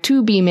time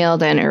to be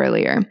mailed in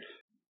earlier.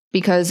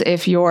 Because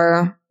if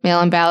your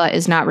mail-in ballot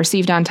is not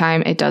received on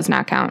time, it does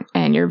not count,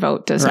 and your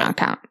vote does not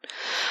count.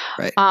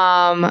 Right.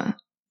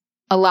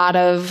 A lot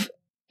of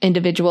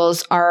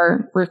individuals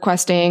are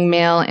requesting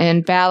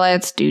mail-in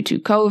ballots due to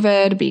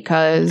COVID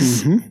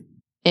because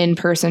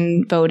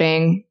in-person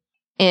voting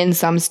in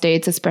some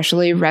states,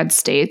 especially red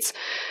states,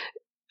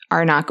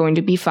 are not going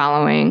to be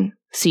following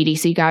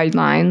CDC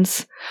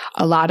guidelines.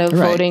 A lot of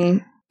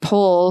voting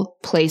poll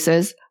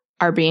places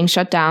are being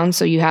shut down.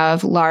 So you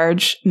have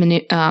large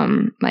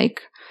municipal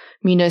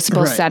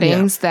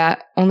settings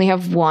that only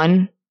have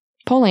one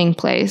polling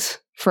place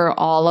for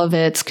all of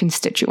its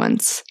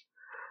constituents.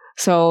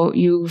 So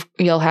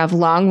you'll have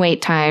long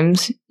wait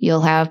times.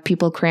 You'll have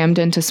people crammed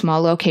into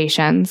small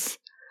locations,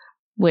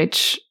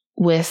 which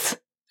with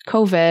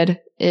COVID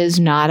is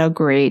not a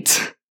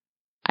great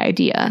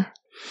idea.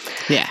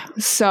 Yeah.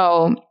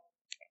 So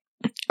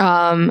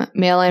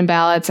mail-in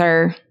ballots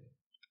are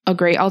a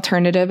great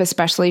alternative,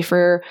 especially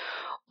for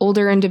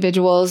older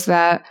individuals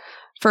that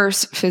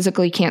first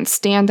physically can't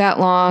stand that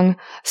long,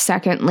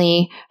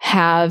 secondly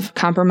have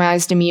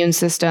compromised immune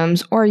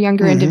systems, or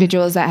younger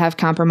individuals that have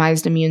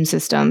compromised immune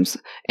systems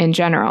in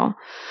general.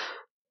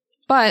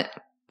 But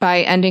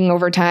by ending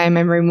overtime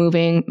and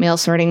removing mail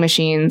sorting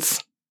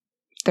machines,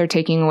 they're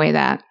taking away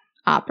that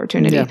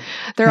opportunity. Yeah.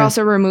 They're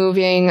also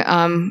removing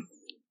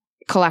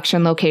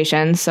collection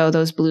locations, so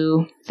those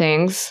blue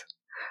things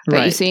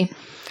that you see.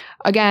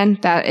 Again,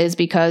 that is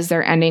because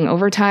they're ending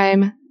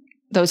overtime.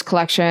 Those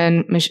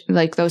collection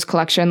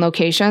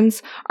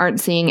locations aren't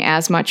seeing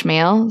as much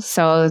mail,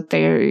 so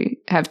they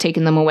have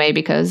taken them away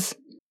because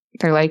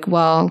they're like,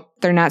 well,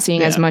 they're not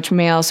seeing as much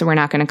mail, so we're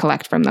not going to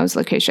collect from those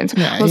locations.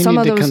 Yeah, well, some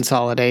of those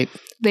consolidate.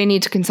 They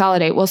need to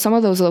consolidate. Well, some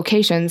of those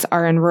locations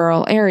are in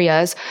rural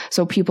areas,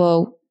 so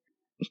people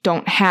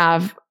don't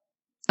have,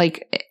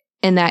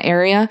 in that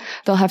area,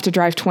 they'll have to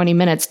drive 20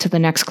 minutes to the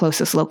next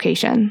closest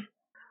location.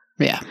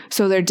 Yeah.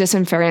 So they're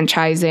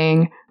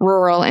disenfranchising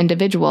rural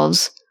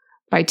individuals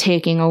by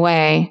taking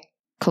away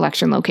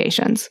collection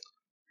locations.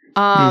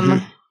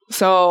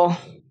 So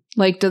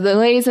the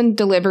delays in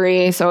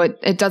delivery. So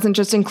it doesn't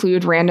just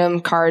include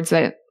random cards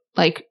that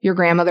your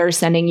grandmother is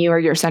sending you or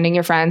you're sending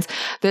your friends.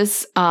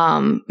 This,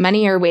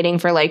 many are waiting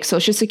for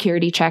Social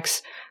Security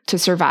checks to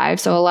survive.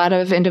 So a lot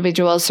of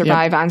individuals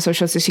survive on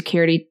Social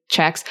Security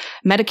checks,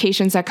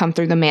 medications that come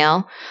through the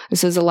mail.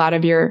 This is a lot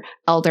of your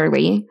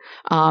elderly,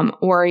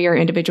 or your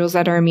individuals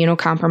that are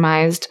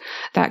immunocompromised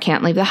that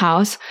can't leave the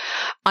house.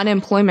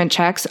 Unemployment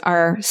checks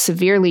are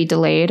severely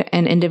delayed,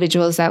 and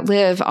individuals that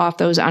live off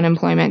those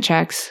unemployment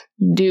checks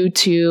due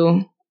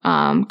to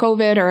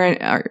COVID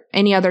or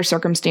any other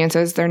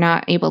circumstances, they're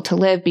not able to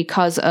live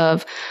because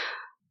of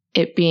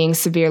it being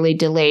severely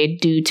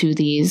delayed due to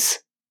these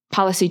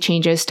policy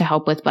changes to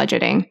help with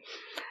budgeting,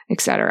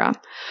 etc.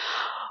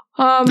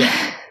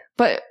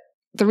 But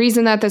the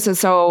reason that this is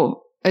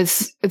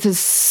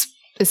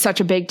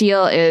such a big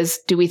deal is,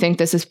 do we think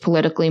this is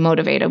politically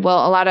motivated?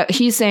 Well,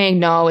 he's saying,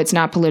 no, it's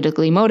not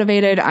politically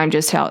motivated. I'm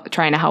just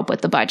trying to help with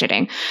the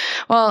budgeting.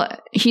 Well,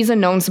 he's a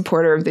known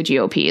supporter of the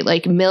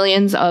GOP,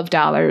 millions of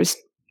dollars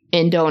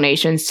in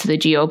donations to the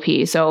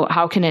GOP. So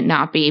how can it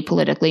not be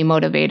politically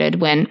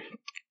motivated when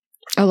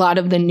a lot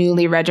of the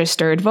newly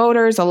registered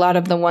voters, a lot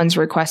of the ones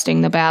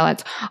requesting the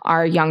ballots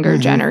are younger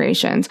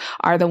generations,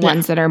 are the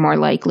ones that are more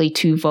likely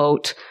to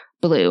vote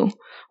blue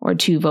or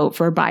to vote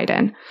for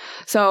Biden.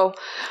 So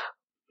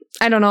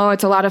I don't know.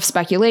 It's a lot of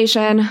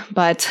speculation,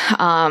 but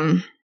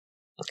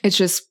it's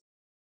just,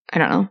 I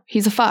don't know.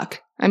 He's a fuck.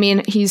 I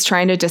mean, he's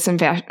trying to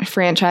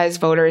disenfranchise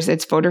voters.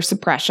 It's voter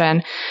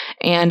suppression.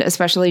 And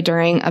especially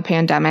during a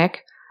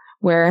pandemic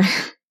where,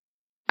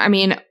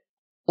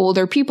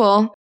 older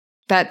people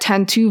that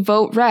tend to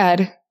vote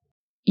red,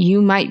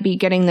 you might be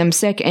getting them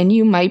sick and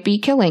you might be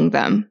killing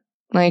them.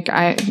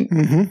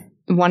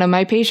 One of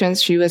my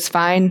patients, she was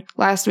fine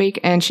last week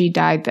and she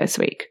died this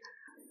week.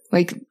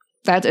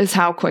 That is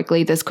how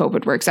quickly this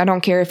COVID works. I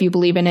don't care if you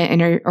believe in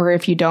it or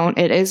if you don't,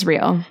 it is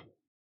real.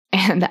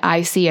 And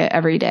I see it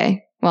every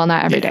day. Well,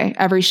 not every day,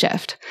 every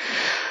shift.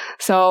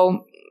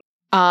 So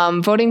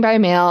voting by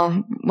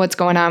mail, what's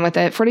going on with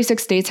it?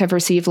 46 states have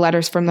received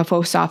letters from the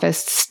post office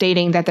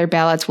stating that their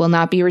ballots will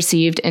not be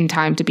received in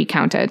time to be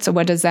counted. So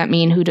what does that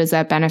mean? Who does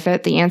that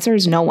benefit? The answer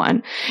is no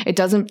one. It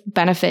doesn't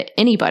benefit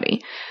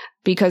anybody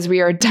because we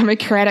are a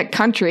democratic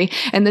country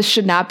and this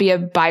should not be a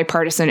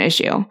bipartisan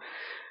issue.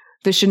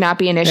 This should not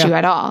be an issue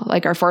at all.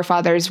 Like our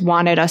forefathers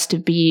wanted us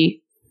to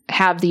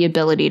have the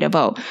ability to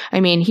vote.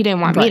 I mean, he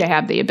didn't want me to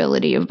have the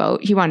ability to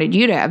vote. He wanted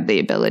you to have the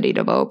ability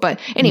to vote.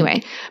 But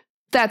anyway,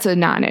 that's a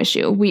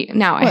non-issue.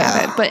 I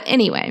have it. But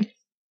anyway,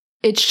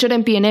 it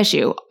shouldn't be an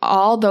issue.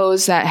 All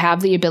those that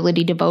have the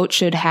ability to vote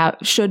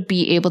should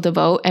be able to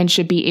vote and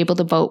should be able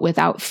to vote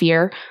without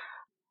fear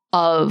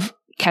of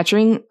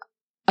catching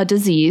a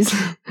disease,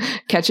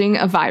 catching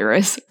a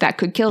virus that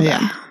could kill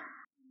them.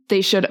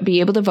 They should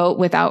be able to vote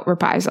without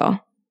reprisal.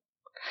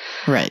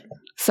 Right.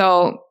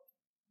 So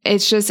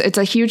it's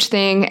a huge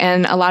thing.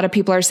 And a lot of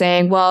people are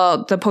saying,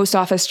 well, the post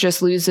office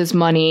just loses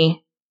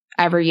money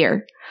every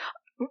year.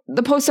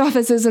 The post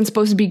office isn't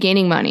supposed to be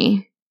gaining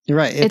money. You're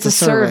right. It's a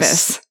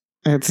service.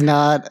 It's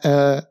not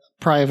a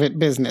private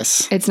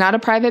business. It's not a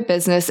private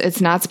business. It's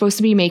not supposed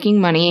to be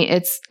making money.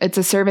 It's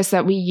a service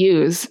that we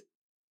use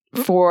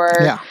for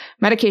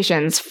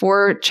medications,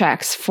 for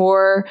checks,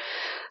 for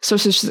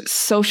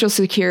social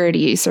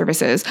security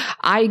services.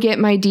 I get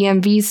my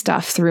DMV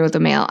stuff through the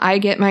mail. I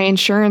get my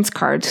insurance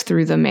cards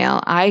through the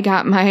mail. I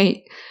got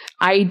my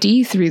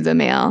ID through the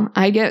mail.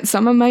 I get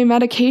some of my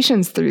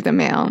medications through the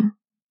mail.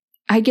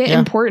 I get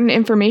important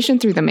information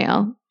through the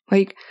mail.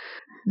 Like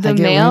I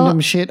get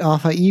random shit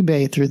off of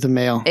eBay through the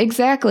mail.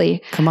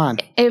 Exactly. Come on.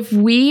 If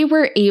we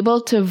were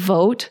able to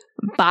vote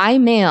by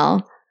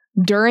mail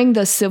during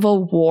the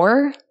Civil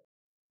War,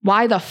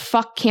 why the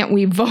fuck can't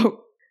we vote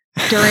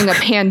during a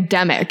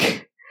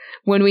pandemic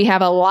when we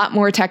have a lot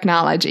more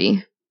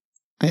technology?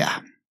 Yeah.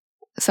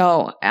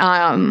 So,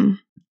 and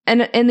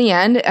in the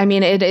end, I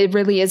mean, it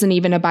really isn't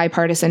even a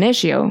bipartisan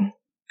issue.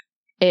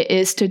 It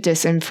is to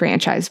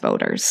disenfranchise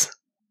voters.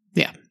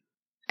 Yeah.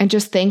 And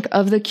just think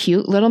of the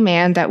cute little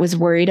man that was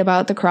worried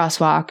about the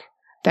crosswalk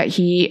that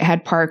he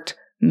had parked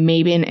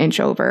maybe an inch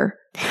over.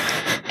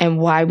 And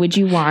why would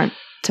you want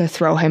to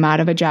throw him out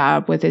of a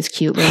job with his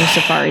cute little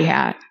safari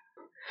hat?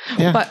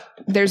 Yeah. But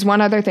there's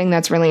one other thing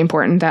that's really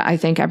important that I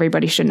think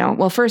everybody should know.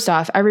 Well, first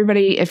off,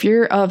 everybody, if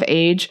you're of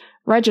age,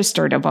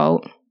 register to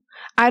vote.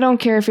 I don't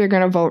care if you're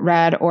going to vote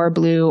red or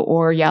blue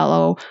or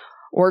yellow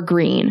or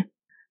green.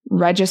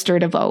 Register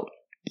to vote.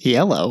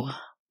 Yellow,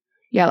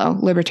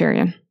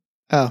 libertarian.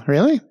 Oh,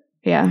 really?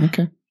 Yeah.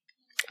 Okay.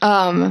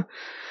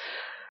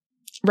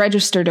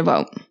 Register to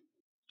vote.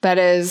 That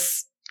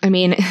is, I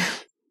mean,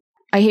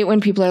 I hate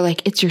when people are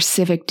like, it's your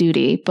civic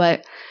duty,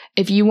 but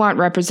if you want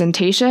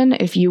representation,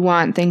 if you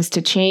want things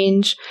to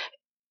change,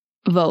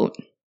 vote.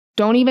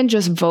 Don't even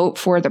just vote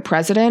for the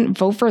president,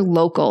 vote for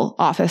local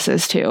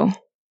offices too.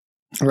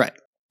 Right.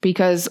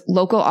 Because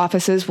local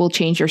offices will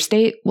change your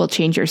state, will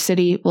change your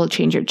city, will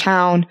change your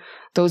town.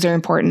 Those are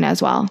important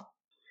as well.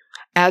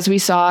 As we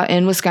saw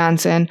in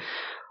Wisconsin,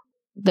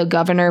 the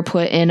governor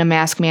put in a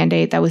mask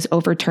mandate that was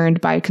overturned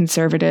by a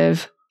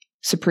conservative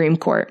Supreme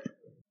Court.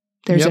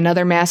 There's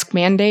another mask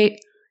mandate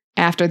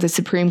after the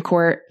Supreme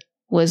Court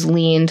was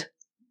leaned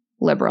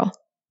liberal.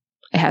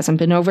 It hasn't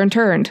been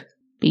overturned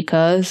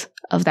because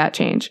of that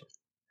change.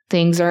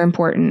 Things are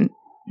important,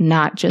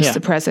 not just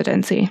the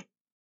presidency.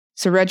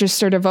 So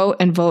register to vote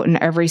and vote in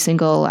every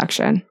single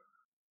election.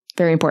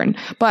 Very important.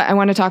 But I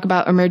want to talk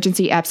about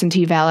emergency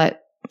absentee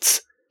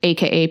ballots,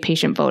 aka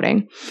patient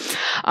voting.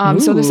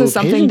 So this is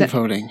something that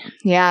voting.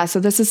 Yeah, so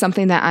this is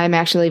something that I'm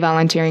actually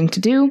volunteering to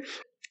do.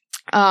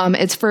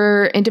 It's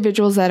for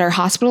individuals that are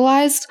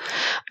hospitalized.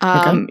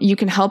 You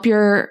can help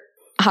your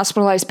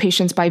hospitalized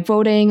patients by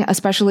voting,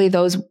 especially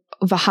those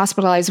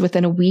hospitalized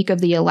within a week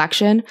of the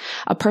election.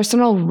 A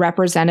personal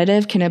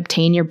representative can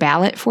obtain your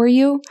ballot for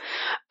you,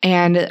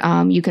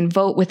 and you can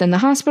vote within the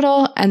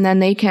hospital, and then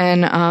they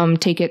can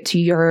take it to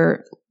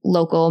your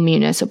local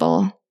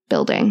municipal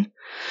building.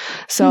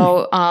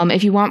 So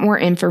if you want more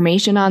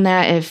information on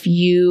that, if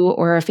you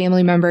or a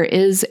family member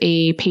is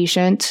a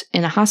patient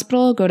in a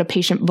hospital, go to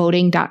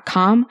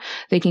patientvoting.com.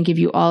 They can give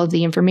you all of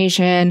the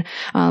information.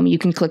 You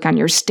can click on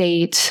your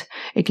state.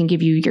 It can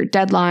give you your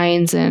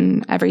deadlines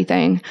and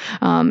everything.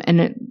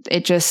 And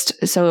it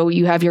just, so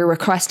you have your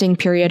requesting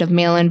period of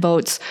mail-in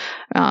votes,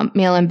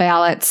 mail-in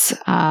ballots,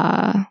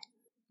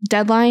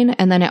 deadline.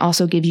 And then it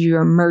also gives you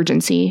your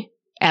emergency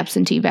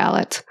absentee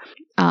ballot.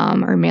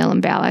 Or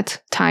mail-in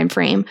ballot time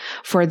frame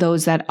for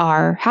those that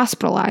are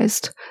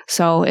hospitalized.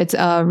 So it's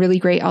a really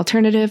great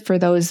alternative for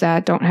those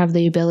that don't have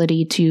the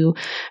ability to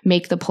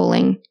make the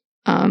polling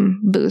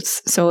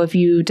booths. So if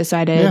you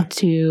decided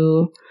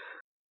to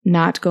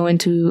not go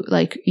into,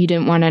 like, you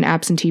didn't want an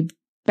absentee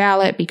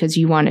ballot because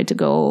you wanted to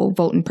go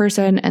vote in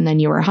person and then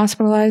you were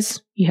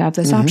hospitalized, you have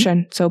this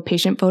option. So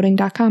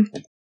patientvoting.com.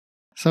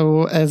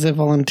 So as a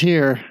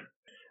volunteer,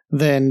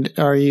 then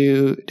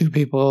do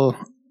people,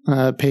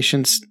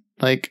 patients,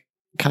 like,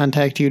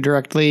 contact you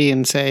directly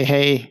and say,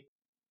 hey,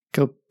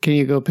 can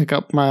you go pick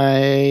up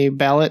my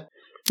ballot?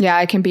 Yeah,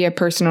 I can be a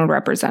personal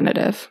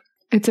representative.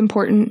 It's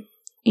important.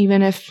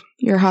 Even if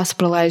you're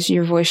hospitalized,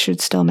 your voice should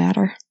still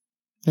matter.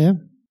 Yeah.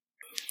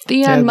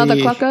 The end, mother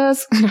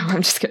cluckers. No,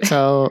 I'm just kidding.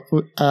 So,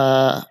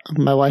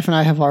 my wife and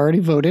I have already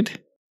voted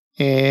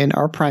in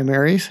our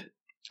primaries.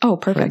 Oh,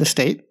 perfect. For the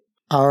state.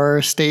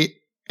 Our state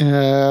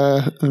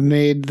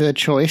made the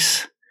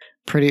choice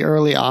pretty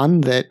early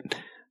on that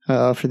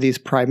for these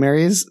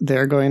primaries,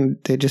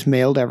 they just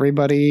mailed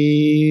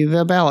everybody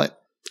the ballot.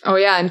 Oh,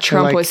 yeah, and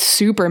Trump was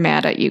super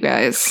mad at you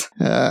guys.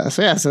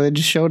 So they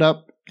just showed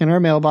up in our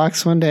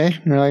mailbox one day,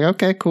 and they're like,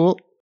 okay, cool.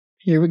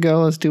 Here we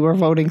go. Let's do our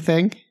voting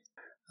thing.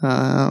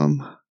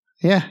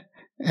 Yeah.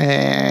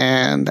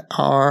 And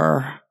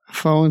our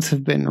phones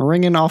have been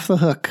ringing off the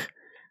hook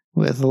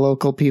with the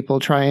local people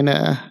trying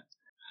to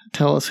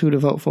tell us who to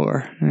vote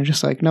for. And they're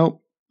just like,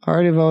 nope,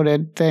 already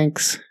voted.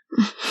 Thanks.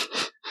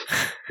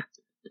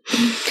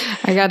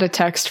 I got a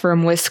text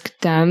from Whisk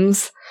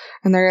Dems,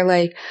 and they're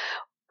like,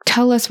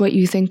 tell us what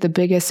you think the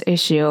biggest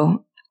issue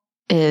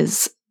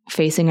is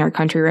facing our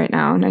country right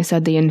now. And I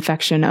said the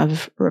infection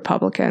of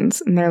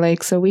Republicans. And they're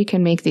like, so we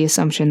can make the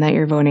assumption that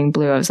you're voting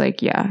blue. I was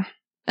like, yeah.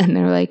 And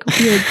they're like,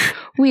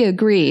 we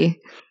agree.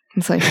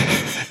 It's like,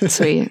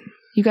 sweet.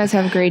 You guys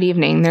have a great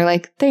evening. They're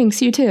like,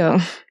 thanks, you too.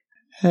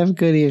 Have a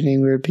good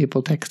evening, weird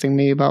people texting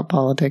me about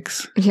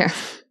politics. Yeah.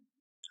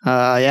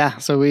 Yeah,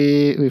 so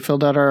we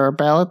filled out our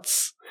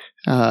ballots.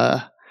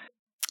 Man,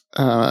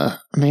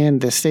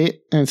 the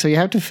state, and so you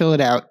have to fill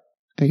it out.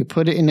 You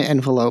put it in an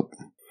envelope,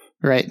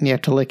 right? And you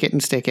have to lick it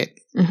and stick it.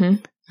 Mm-hmm.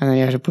 And then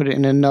you have to put it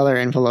in another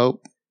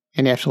envelope,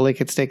 and you have to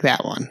lick it, stick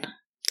that one.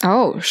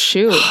 Oh,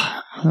 shoot.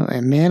 Oh,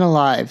 and man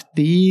alive,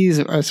 these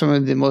are some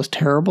of the most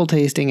terrible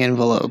tasting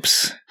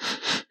envelopes.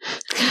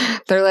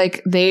 They're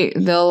like,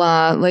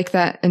 they'll lick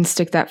that and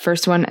stick that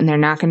first one, and they're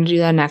not going to do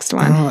that next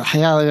one. Oh,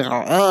 yeah,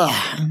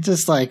 I'm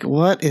just like,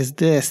 what is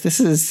this? This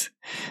is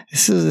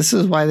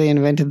why they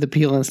invented the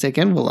peel and stick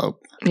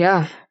envelope.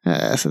 Yeah.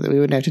 So that we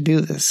wouldn't have to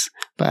do this.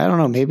 But I don't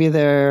know, maybe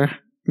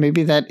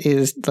that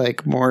is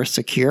like more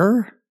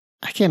secure.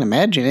 I can't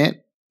imagine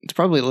it. It's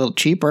probably a little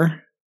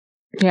cheaper.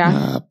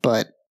 Yeah.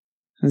 But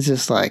it's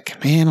just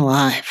like, man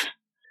alive.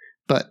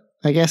 But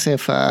I guess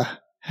if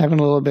having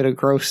a little bit of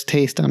gross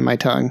taste on my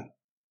tongue,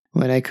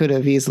 when I could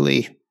have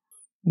easily,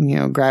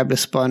 grabbed a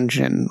sponge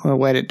and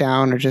wet it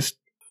down or just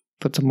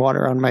put some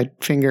water on my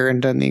finger and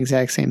done the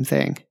exact same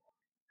thing.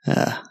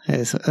 That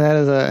is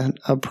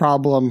a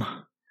problem.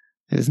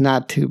 It is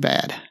not too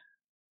bad.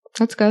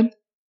 That's good.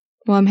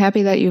 Well, I'm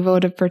happy that you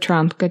voted for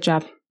Trump. Good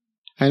job.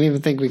 I don't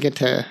even think we get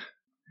to...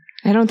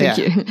 I don't think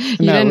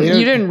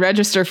you didn't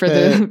register for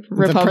the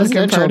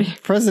Republican Party.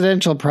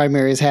 Presidential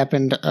primaries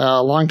happened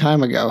a long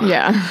time ago.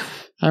 Yeah.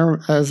 I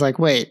was like,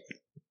 wait.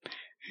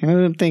 I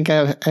don't think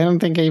I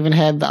even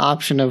had the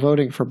option of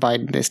voting for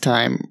Biden this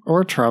time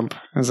or Trump.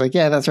 I was like,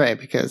 yeah, that's right,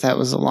 because that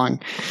was a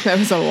long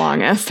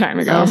ass time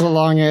ago. That was a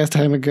long ass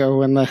time ago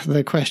when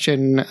the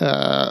question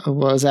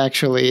was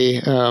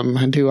actually,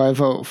 do I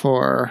vote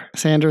for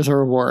Sanders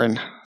or Warren?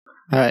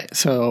 All right,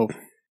 so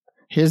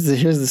here's the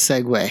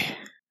segue.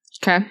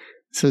 Okay.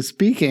 So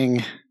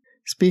speaking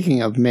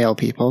of male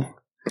people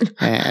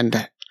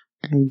and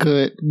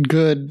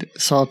good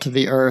salt of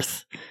the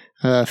earth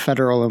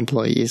federal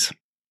employees.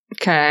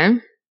 Okay.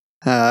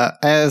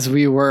 As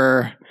we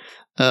were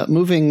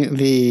moving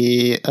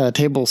the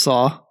table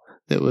saw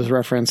that was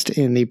referenced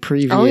in the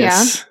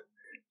previous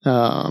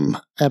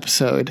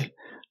episode,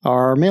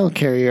 our mail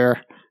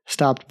carrier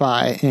stopped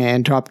by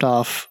and dropped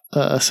off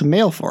some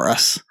mail for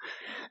us,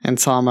 and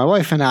saw my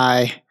wife and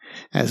I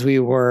as we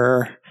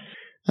were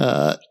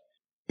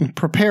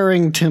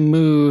preparing to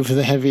move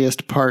the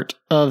heaviest part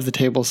of the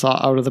table saw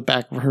out of the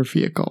back of her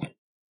vehicle.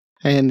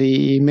 And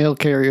the mail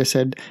carrier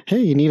said,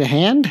 "Hey, you need a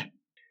hand?"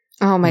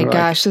 Oh my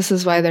gosh, this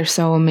is why they're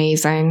so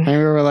amazing. And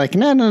we were like,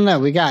 no,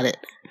 we got it.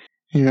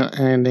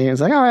 And he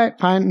was like, all right,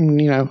 fine.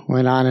 And,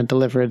 went on and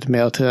delivered the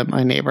mail to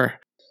my neighbor.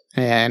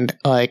 And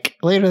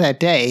later that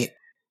day,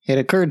 it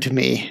occurred to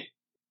me,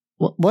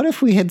 what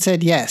if we had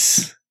said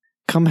yes,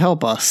 come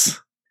help us?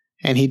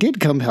 And he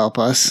did come help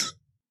us,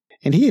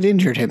 and he had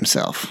injured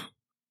himself.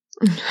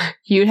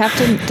 You'd have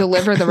to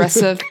deliver the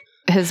rest of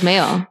his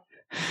mail.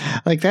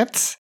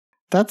 That's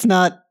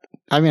not...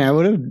 I mean, I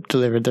would have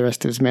delivered the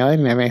rest of his mail. I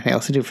didn't have anything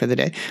else to do for the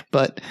day.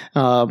 But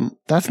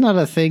that's not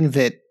a thing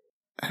that...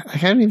 I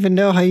don't even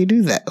know how you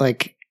do that.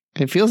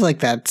 It feels like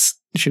that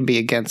should be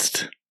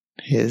against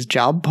his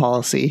job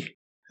policy.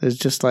 It's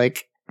just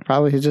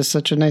probably he's just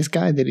such a nice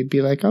guy that he'd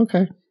be like,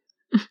 okay,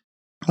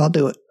 I'll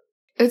do it.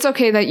 It's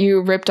okay that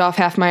you ripped off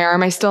half my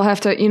arm. I still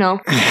have to,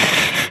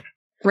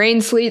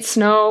 rain, sleet,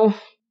 snow,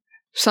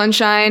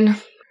 sunshine,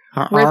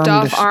 ripped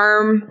off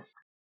arm.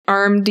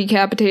 Arm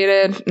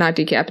decapitated. Not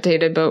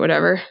decapitated, but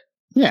whatever.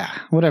 Yeah,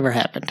 whatever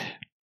happened.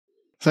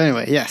 So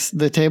anyway, yes,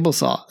 the table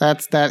saw.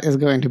 That is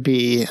going to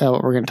be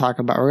what we're going to talk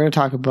about. We're going to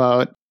talk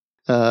about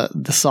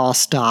the saw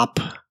stop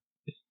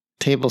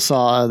table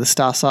saw, the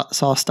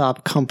Saw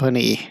Stop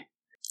Company.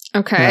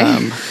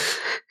 Okay.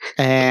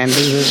 And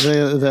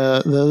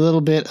the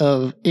little bit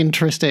of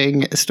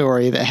interesting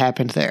story that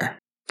happened there.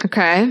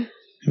 Okay.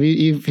 Have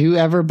you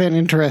ever been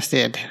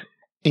interested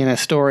in a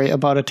story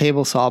about a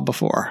table saw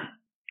before?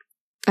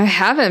 I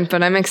haven't,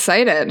 but I'm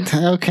excited.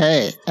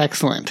 Okay,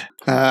 excellent.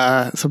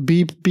 So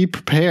be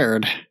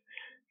prepared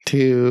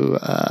to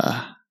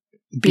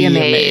be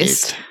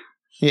amazed.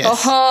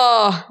 Yes.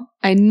 Oh,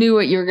 I knew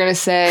what you were going to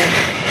say.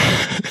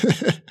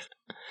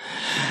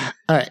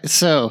 All right,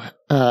 so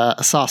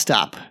saw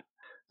stop.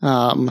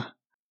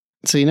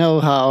 So you know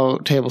how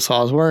table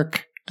saws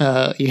work.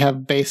 You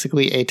have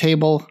basically a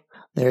table.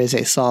 There is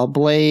a saw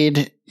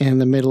blade in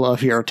the middle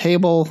of your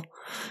table.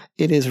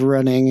 It is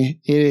running.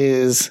 It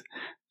is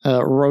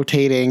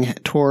rotating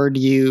toward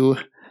you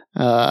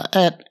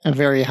at a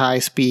very high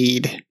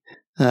speed.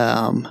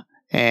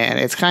 And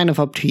it's kind of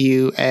up to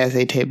you as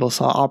a table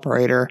saw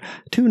operator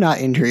to not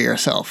injure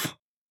yourself,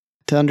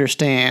 to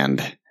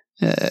understand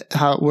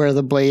where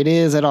the blade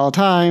is at all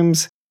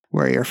times,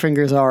 where your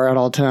fingers are at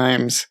all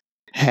times,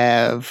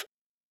 have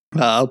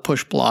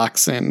push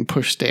blocks and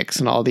push sticks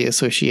and all the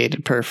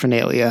associated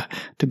paraphernalia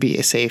to be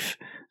a safe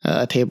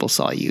table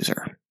saw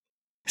user.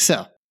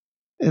 So,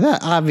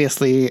 that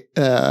obviously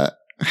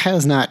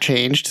has not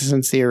changed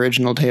since the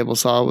original table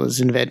saw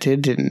was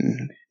invented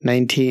in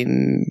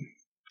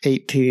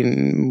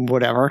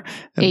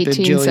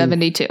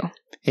 1872.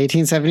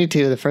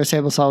 1872, the first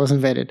table saw was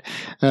invented.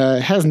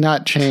 Has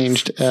not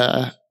changed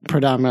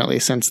predominantly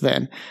since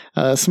then.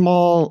 There's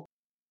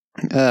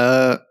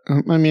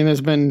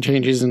been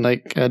changes in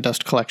like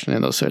dust collection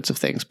and those sorts of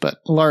things, but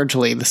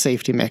largely the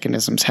safety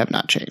mechanisms have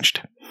not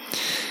changed.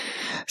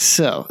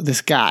 So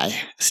this guy,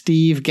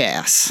 Steve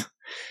Gass,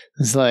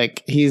 is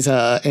he's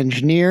an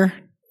engineer,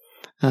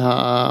 he's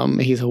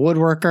a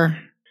woodworker,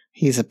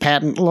 he's a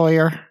patent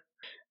lawyer.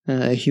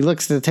 He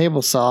looks at the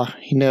table saw.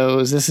 He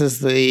knows this is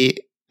the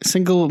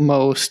single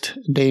most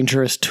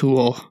dangerous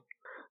tool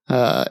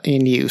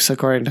in use,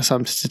 according to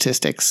some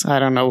statistics. I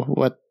don't know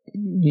what,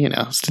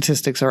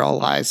 statistics are all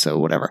lies, so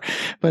whatever.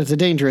 But it's a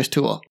dangerous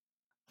tool.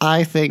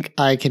 I think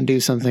I can do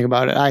something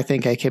about it. I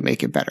think I can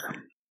make it better.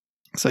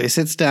 So he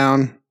sits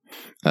down,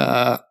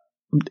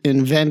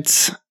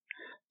 invents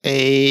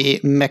a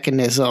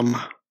mechanism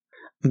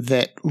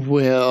that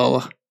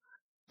will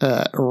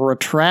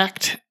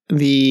retract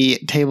the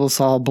table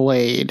saw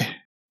blade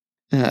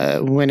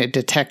when it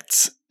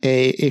detects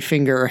a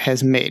finger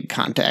has made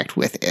contact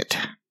with it.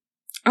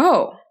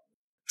 Oh.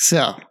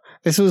 So,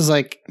 this was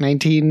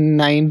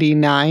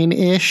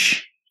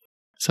 1999-ish.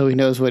 So he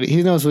knows what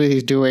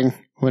he's doing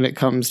when it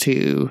comes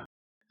to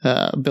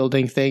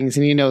building things,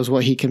 and he knows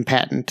what he can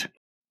patent.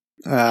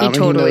 He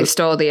totally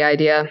stole the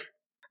idea.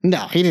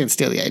 No, he didn't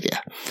steal the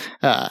idea.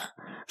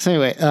 So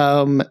anyway,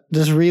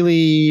 just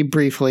really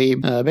briefly,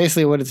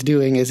 basically what it's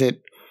doing is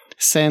it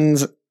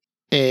sends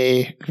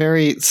a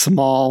very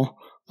small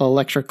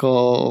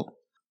electrical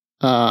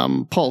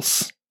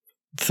pulse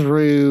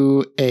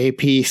through a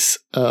piece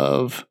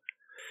of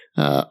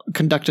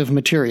conductive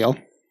material,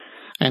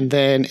 and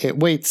then it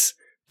waits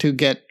to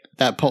get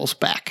that pulse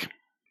back.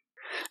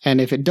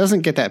 And if it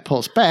doesn't get that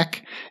pulse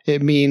back,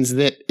 it means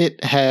that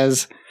it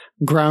has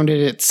grounded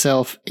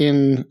itself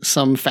in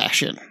some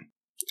fashion.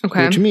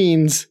 Okay. Which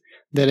means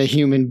that a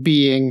human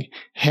being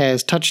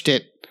has touched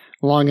it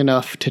long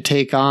enough to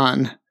take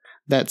on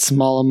that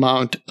small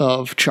amount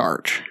of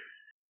charge.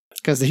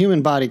 Because the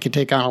human body can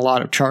take on a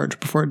lot of charge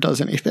before it does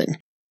anything.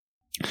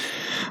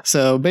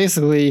 So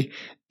basically,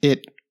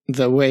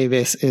 the way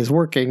this is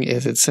working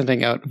is it's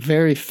sending out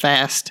very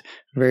fast,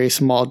 very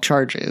small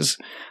charges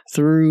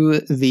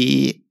through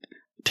the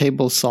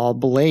table saw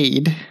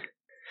blade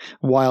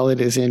while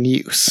it is in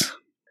use.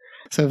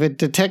 So if it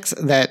detects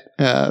that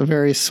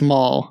very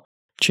small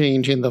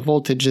change in the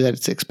voltage that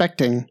it's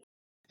expecting,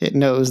 it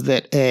knows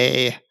that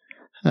a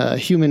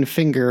human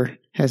finger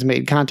has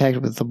made contact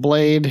with the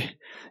blade.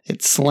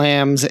 It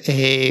slams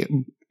a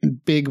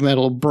big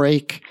metal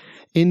brake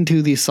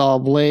into the saw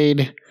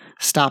blade,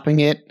 stopping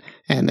it,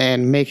 and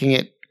then making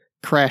it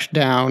crash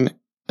down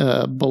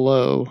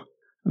below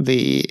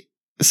the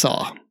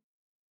saw.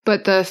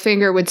 But the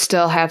finger would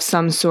still have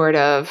some sort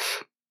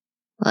of,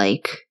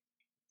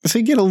 So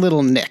you get a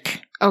little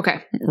nick.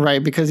 Okay.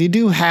 Right, because you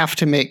do have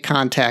to make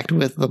contact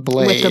with the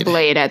blade. With the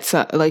blade at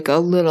a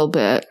little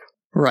bit.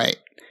 Right.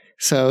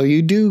 So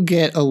you do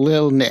get a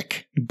little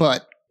nick,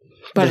 but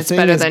it's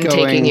better than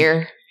taking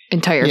your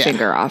entire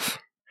finger off.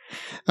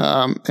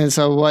 And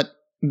so what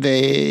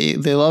they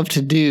love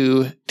to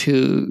do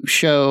to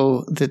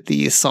show that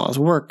these saws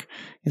work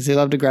is they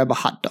love to grab a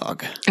hot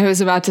dog. I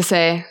was about to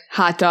say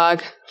hot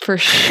dog for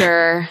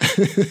sure.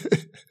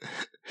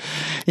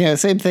 Yeah,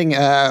 same thing.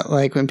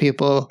 When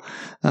people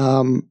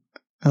want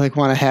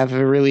to have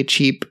a really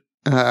cheap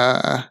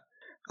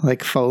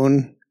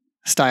phone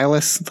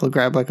stylus, they'll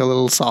grab a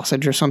little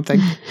sausage or something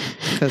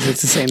because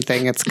it's the same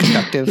thing. It's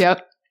conductive.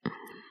 Yep.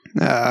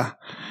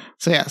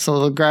 So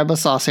they'll grab a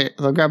sausage,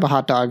 they'll grab a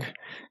hot dog,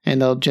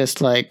 and they'll just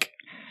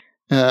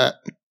they'll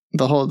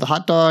hold the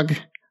hot dog,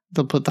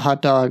 they'll put the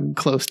hot dog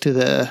close to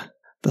the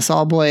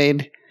saw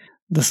blade.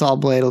 The saw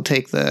blade will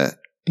take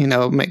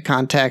make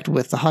contact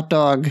with the hot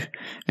dog,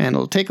 and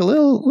it'll take a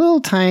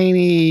little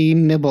tiny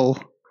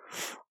nibble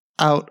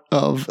out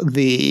of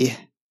the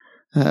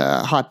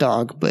hot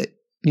dog, but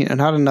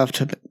not enough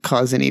to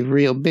cause any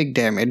real big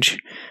damage.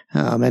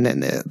 And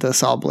then the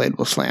saw blade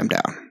will slam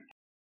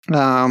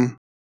down.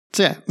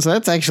 So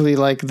that's actually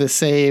like the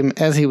same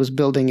as he was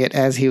building it,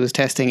 as he was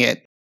testing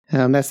it.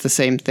 That's the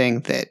same thing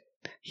that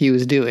he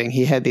was doing.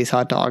 He had these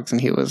hot dogs and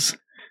he was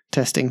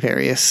testing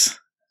various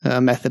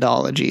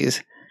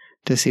methodologies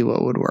to see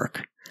what would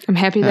work. I'm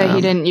happy that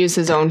he didn't use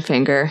his own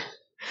finger.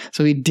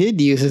 So he did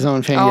use his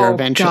own finger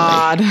eventually. Oh,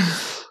 God.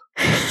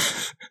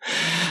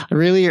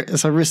 Really?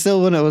 So we're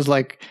still when it was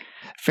like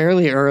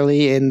fairly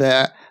early in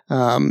the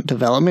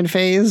development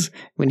phase,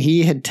 when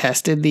he had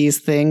tested these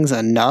things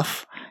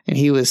enough and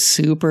he was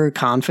super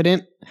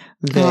confident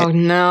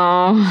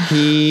that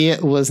he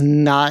was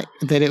not,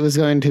 that it was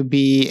going to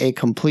be a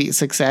complete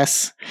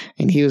success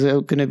and he was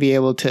going to be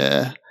able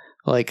to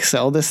like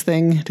sell this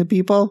thing to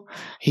people.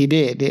 He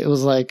did. It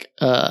was like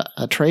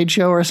a trade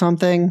show or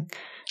something.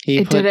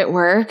 Did it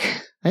work?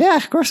 Yeah,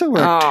 of course it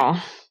worked.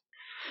 Oh,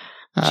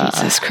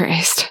 Jesus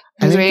Christ.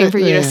 I was waiting for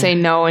you to say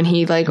no, and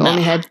he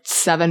only had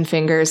 7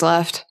 fingers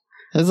left.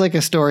 It was like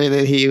a story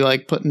that he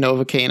put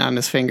Novocaine on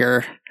his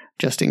finger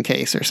just in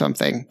case or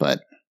something,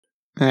 but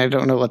I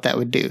don't know what that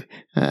would do.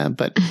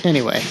 But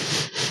anyway,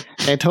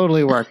 it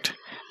totally worked.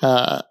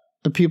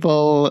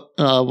 People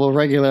will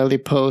regularly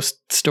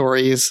post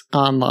stories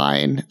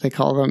online. They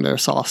call them their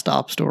saw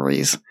stop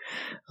stories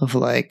of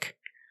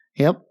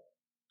yep,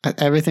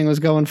 everything was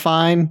going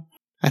fine.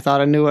 I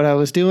thought I knew what I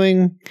was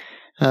doing.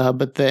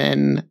 But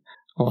then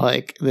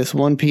this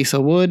one piece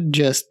of wood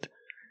just,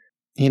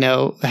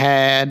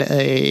 had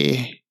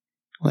a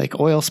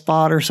oil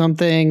spot or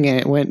something, and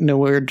it went in a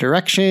weird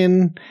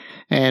direction,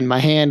 and my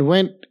hand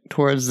went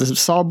towards the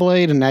saw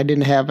blade, and I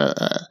didn't have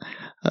a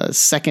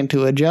second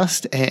to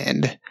adjust,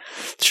 and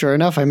sure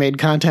enough, I made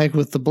contact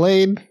with the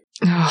blade.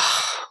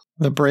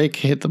 The brake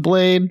hit the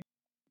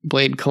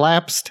blade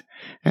collapsed,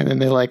 and then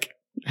they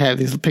have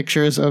these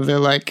pictures of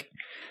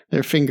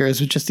their fingers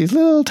with just these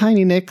little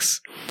tiny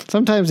nicks.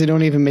 Sometimes they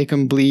don't even make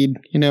them bleed,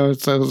 so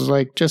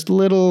it's just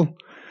little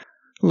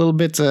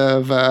bits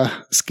of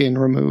skin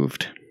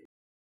removed.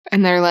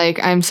 And they're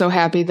I'm so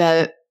happy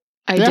that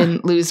I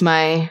didn't lose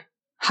my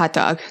hot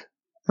dog.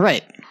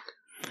 Right.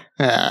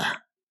 Yeah,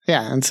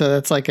 and so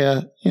that's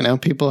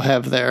people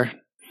have their...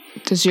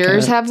 Does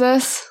yours have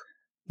this?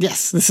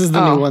 Yes, this is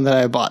the new one that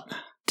I bought.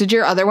 Did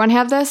your other one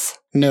have this?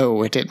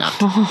 No, it did not.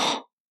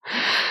 Oh.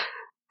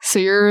 So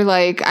you're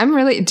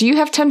do you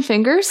have 10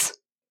 fingers?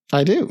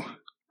 I do.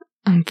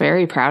 I'm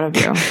very proud of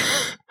you.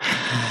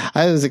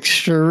 I was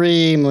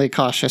extremely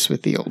cautious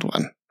with the old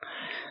one.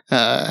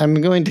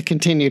 I'm going to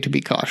continue to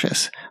be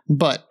cautious,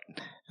 but,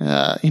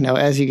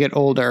 as you get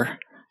older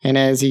and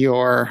as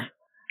your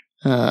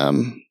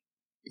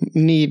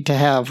need to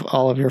have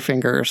all of your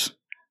fingers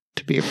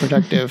to be a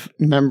productive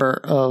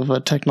member of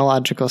a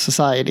technological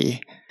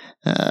society,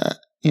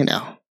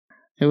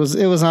 it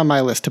was on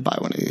my list to buy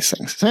one of these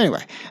things. So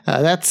anyway,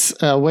 that's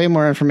way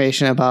more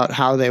information about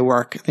how they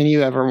work than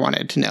you ever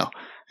wanted to know.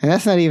 And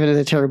that's not even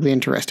the terribly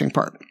interesting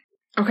part.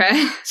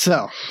 Okay.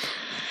 So,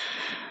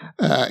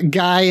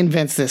 Guy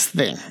invents this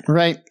thing,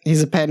 right?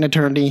 He's a patent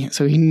attorney,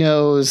 so he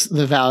knows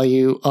the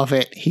value of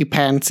it. He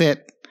patents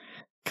it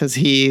because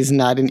he's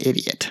not an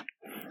idiot.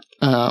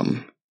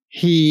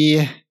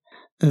 He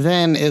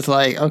then is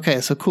okay,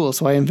 so cool.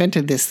 So I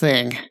invented this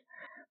thing.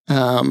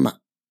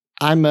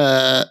 I'm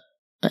a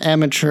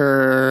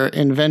amateur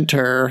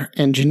inventor,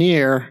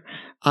 engineer.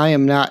 I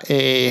am not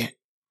a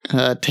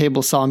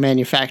table saw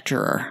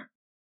manufacturer.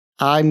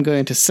 I'm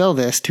going to sell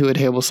this to a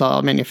table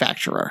saw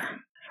manufacturer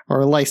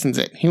or license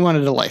it. He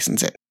wanted to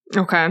license it.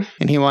 Okay.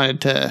 And he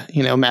wanted to,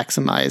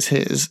 maximize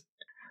his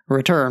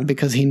return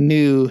because he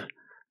knew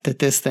that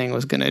this thing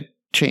was going to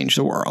change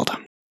the world.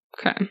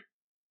 Okay.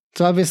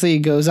 So obviously he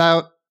goes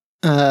out,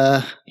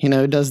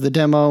 does the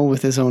demo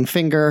with his own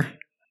finger,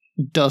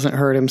 doesn't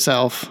hurt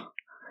himself.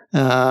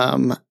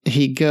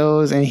 He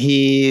goes and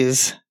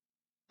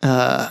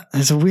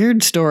there's a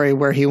weird story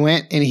where he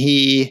went and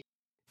he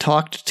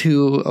talked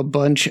to a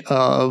bunch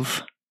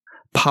of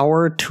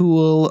power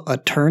tool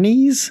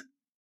attorneys.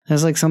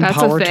 There's some That's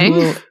power a thing?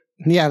 tool.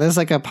 Yeah, there's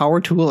a power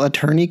tool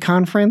attorney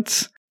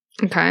conference.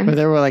 Okay. Where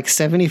there were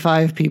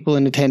 75 people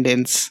in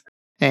attendance,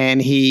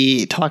 and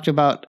he talked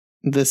about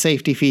the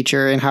safety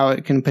feature and how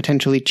it can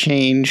potentially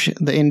change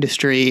the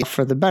industry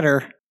for the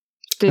better.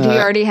 Did he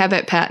already have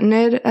it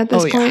patented at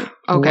this point?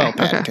 Yeah. Okay. Well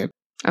patented.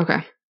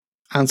 Okay.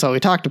 And so we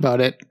talked about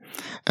it.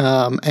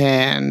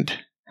 And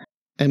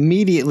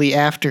immediately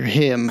after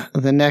him,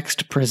 the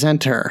next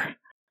presenter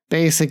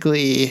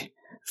basically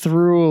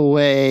threw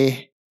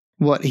away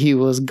what he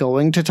was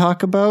going to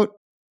talk about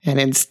and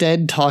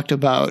instead talked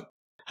about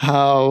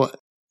how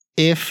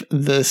if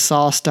the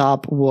saw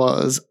stop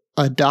was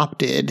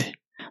adopted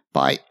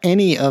by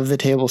any of the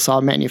table saw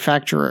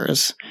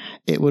manufacturers,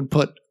 it would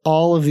put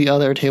all of the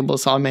other table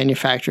saw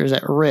manufacturers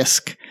at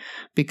risk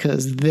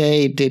because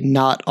they did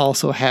not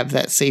also have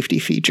that safety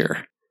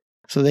feature.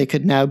 So they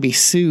could now be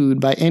sued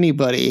by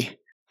anybody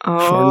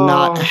for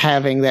not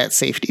having that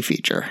safety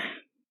feature.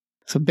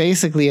 So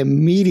basically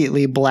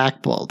immediately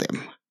blackballed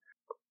him.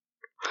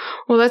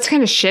 Well, that's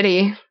kind of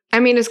shitty. I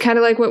mean, it's kind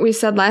of like what we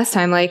said last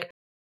time, like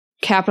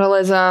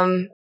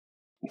capitalism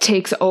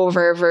takes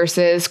over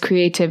versus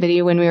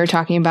creativity when we were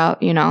talking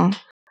about, you know,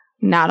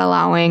 not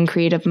allowing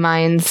creative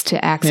minds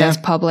to access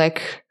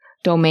public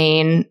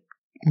domain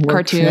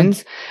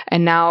cartoons.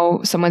 And now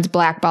someone's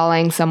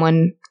blackballing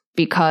someone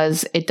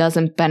because it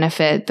doesn't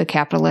benefit the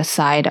capitalist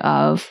side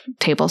of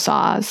table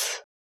saws.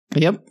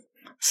 Yep.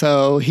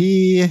 So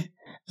he,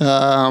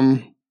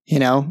 you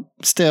know,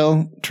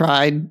 still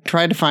tried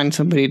to find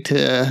somebody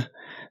to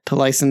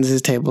license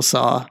his table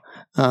saw.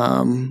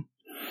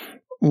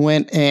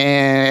 Went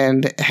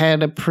and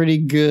had a pretty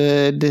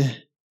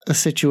good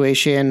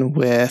situation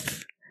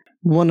with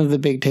one of the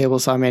big table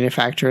saw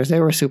manufacturers. They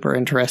were super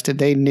interested.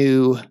 They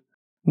knew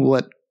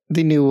what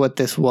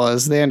this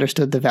was. They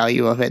understood the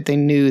value of it. They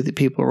knew that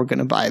people were going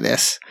to buy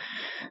this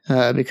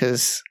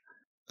because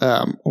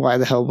why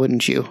the hell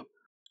wouldn't you?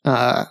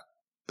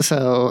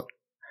 So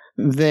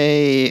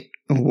they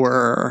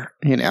were,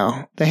 you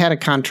know, they had a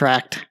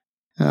contract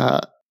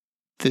that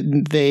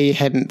they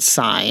hadn't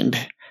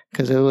signed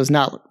because it was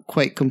not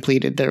quite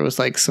completed. There was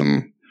like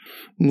some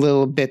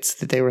little bits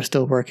that they were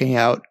still working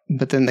out,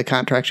 but then the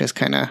contract just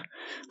kind of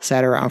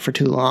sat around for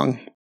too long.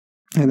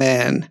 And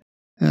then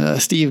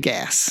Steve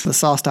Gass, the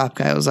SawStop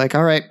guy, was like,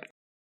 all right,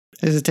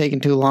 this is taking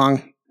too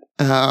long.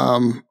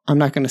 I'm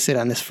not going to sit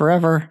on this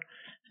forever.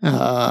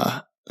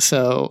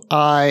 So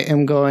I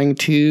am going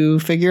to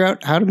figure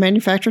out how to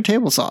manufacture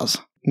table saws.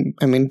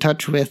 I'm in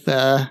touch with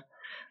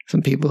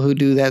some people who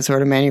do that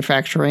sort of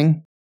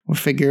manufacturing. We'll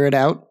figure it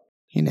out.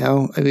 You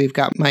know, we've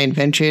got my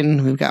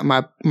invention. We've got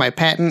my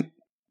patent.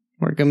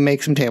 We're going to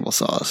make some table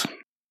saws.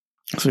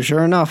 So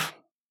sure enough,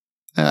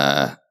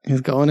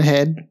 he's going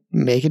ahead,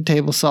 making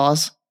table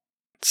saws,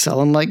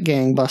 selling like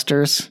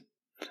gangbusters.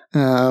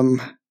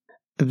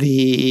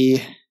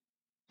 The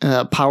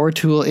power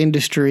tool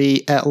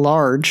industry at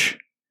large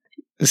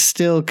is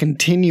still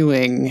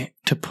continuing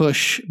to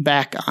push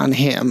back on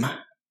him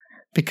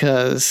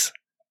because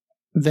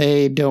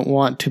they don't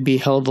want to be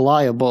held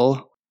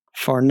liable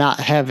for not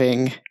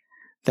having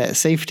that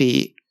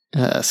safety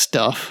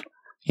stuff.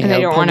 And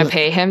they don't want to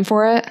pay him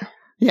for it?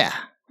 Yeah.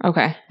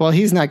 Okay. Well,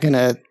 he's making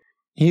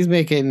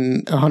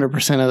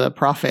 100% of the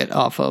profit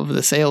off of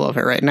the sale of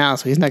it right now,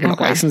 so he's not going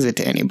to license it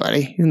to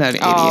anybody. He's not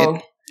an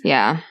idiot.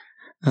 Yeah.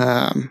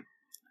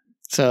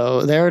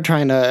 So they were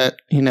trying to,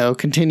 you know,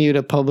 continue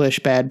to publish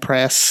bad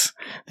press.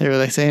 They were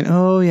like saying,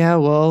 "Oh yeah,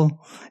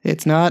 well,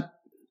 it's not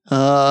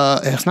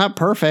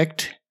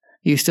perfect.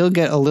 You still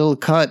get a little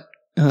cut."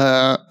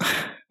 You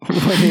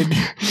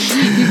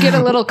get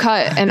a little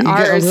cut, and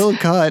ours, get a little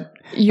cut.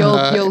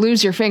 You'll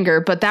lose your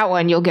finger, but that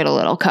one you'll get a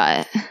little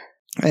cut.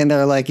 And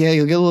they're like, "Yeah,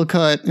 you'll get a little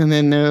cut." And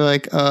then they're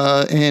like,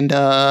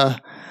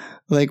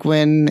 like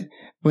when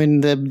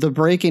the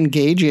brake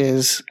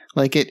engages,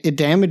 like it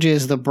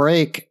damages the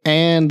brake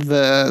and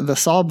the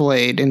saw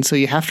blade, and so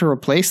you have to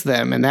replace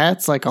them, and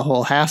that's like a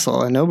whole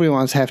hassle, and nobody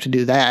wants to have to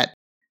do that.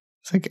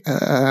 It's like,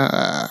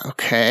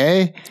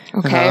 okay,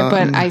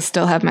 but I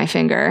still have my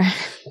finger.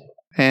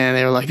 And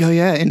they were like, "Oh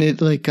yeah," and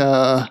it like,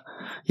 yeah,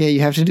 you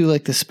have to do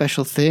like this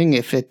special thing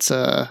if it's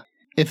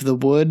if the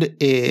wood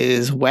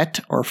is wet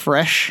or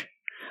fresh,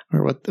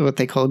 or what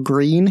they call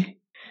green,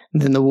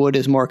 then the wood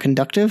is more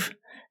conductive,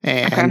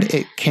 and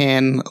it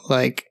can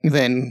like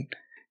then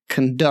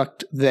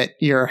conduct that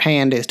your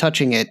hand is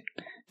touching it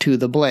to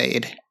the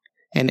blade,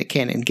 and it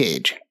can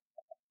engage.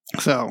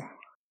 So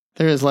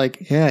there's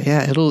like,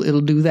 yeah,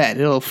 it'll do that.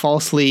 It'll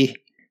falsely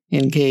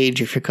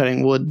engage if you're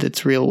cutting wood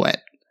that's real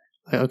wet.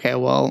 Like, okay,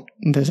 well,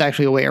 there's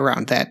actually a way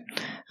around that.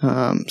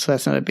 So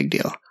that's not a big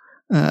deal.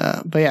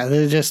 But yeah,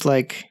 they're just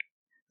like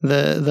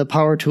the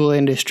power tool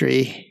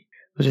industry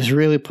was just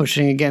really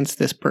pushing against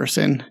this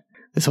person,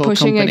 this whole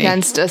pushing company.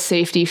 Against a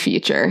safety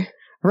feature.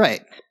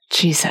 Right.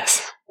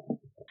 Jesus.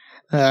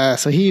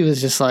 So he was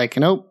just like,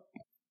 nope,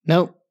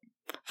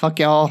 fuck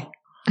y'all.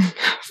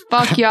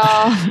 Fuck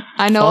y'all.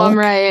 I know I'm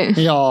right.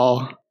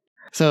 Y'all.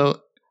 So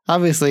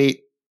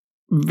obviously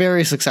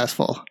very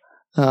successful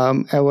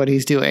at what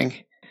he's doing.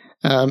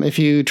 If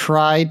you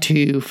try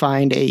to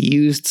find a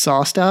used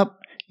SawStop,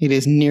 it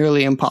is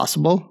nearly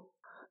impossible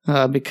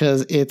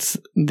because it's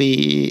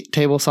the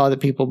table saw that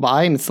people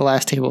buy, and it's the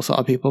last table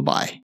saw people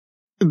buy.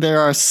 There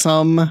are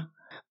some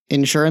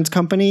insurance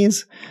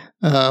companies,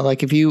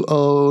 like if you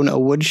own a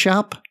wood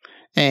shop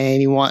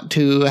and you want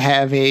to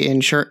have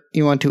insure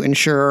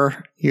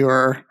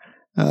your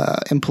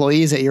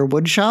employees at your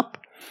wood shop,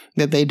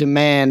 that they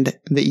demand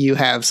that you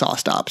have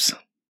SawStops.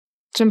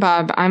 Jim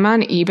Bob, I'm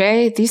on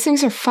eBay. These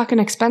things are fucking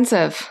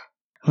expensive.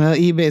 Well,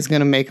 eBay's going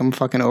to make them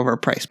fucking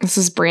overpriced. This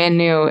is brand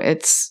new.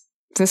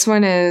 This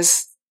one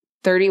is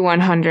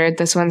 $3,100.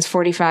 This one's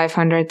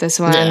 $4,500. This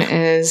one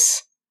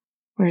is,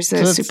 where's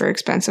the super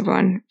expensive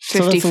one?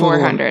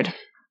 $5,400.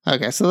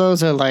 Okay, so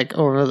those are like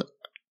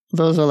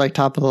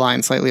top of the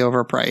line, slightly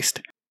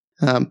overpriced.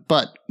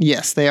 But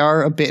yes, they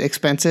are a bit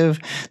expensive.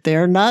 They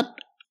are not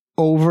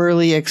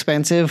overly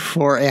expensive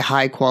for a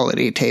high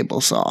quality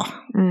table saw.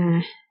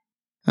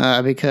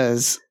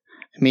 Because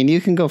I mean,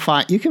 you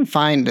can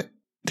find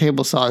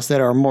table saws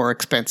that are more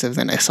expensive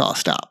than a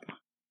SawStop,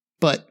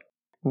 but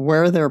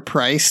where they're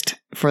priced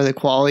for the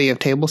quality of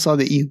table saw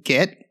that you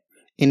get,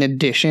 in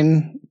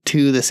addition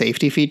to the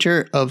safety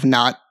feature of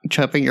not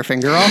chopping your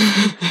finger off,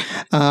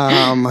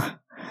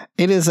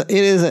 it is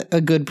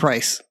a good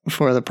price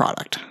for the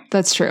product.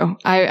 That's true.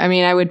 I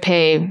mean, I would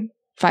pay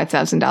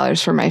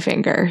 $5,000 for my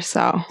finger,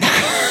 so.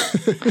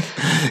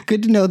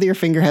 Good to know that your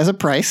finger has a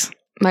price.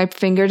 My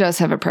finger does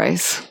have a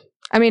price.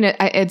 I mean,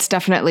 it's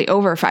definitely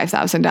over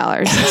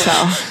 $5,000,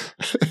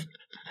 so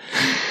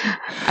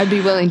I'd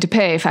be willing to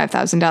pay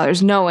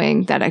 $5,000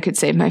 knowing that I could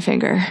save my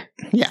finger.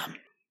 Yeah.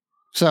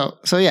 So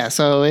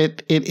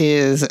it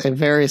is a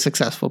very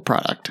successful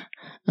product.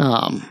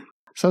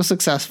 So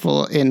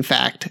successful, in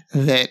fact,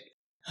 that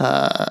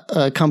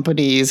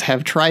companies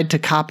have tried to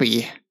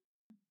copy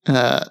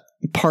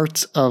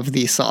parts of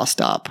the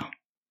SawStop.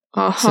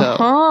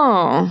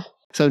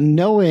 So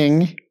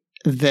knowing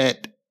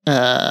that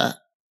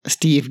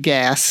Steve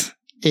Gass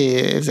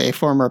is a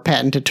former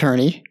patent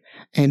attorney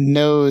and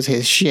knows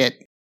his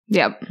shit,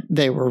 yep,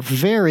 they were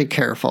very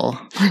careful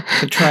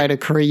to try to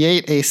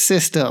create a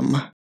system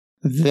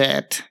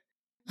that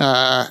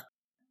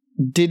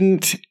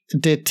didn't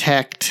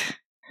detect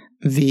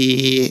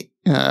the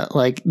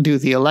do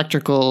the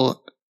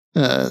electrical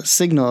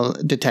signal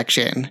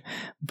detection,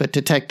 but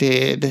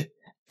detected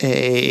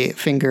a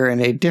finger in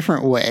a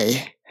different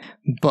way.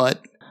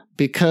 But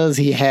because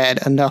he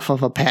had enough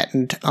of a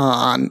patent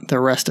on the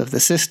rest of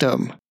the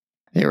system,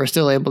 they were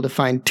still able to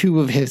find 2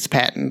 of his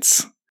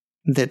patents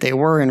that they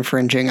were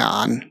infringing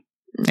on,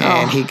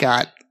 and he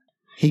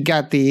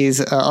got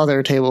these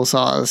other table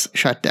saws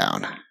shut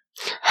down.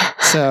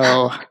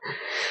 So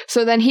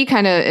then he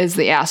kind of is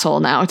the asshole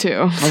now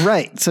too.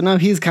 Right. So now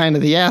he's kind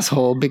of the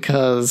asshole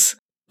because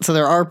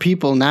there are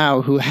people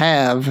now who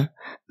have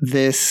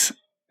this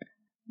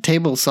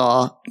table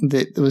saw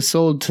that was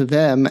sold to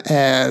them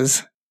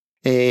as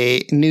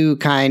a new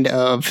kind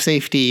of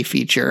safety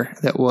feature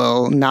that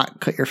will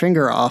not cut your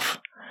finger off,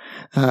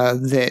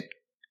 that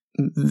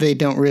they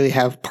don't really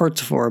have parts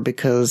for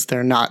because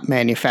they're not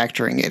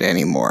manufacturing it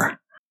anymore.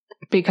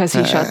 Because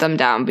he shut them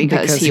down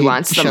because he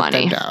wants the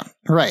money. Them down.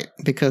 Right,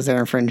 because they're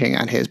infringing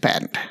on his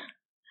patent.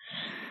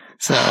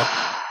 So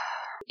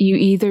you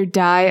either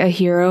die a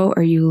hero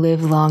or you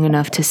live long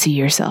enough to see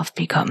yourself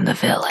become the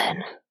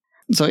villain.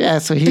 So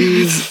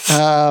he's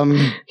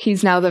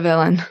he's now the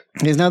villain.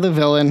 He's now the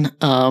villain.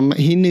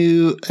 He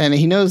knew, and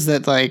he knows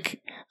that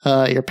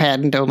your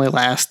patent only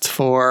lasts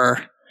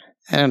for,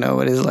 I don't know,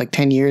 what is it, like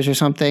 10 years or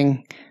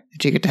something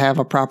that you get to have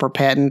a proper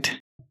patent.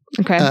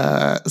 Okay.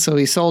 So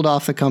he sold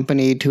off the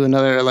company to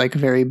another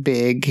very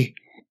big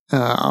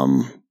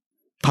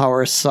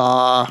power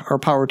saw or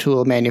power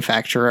tool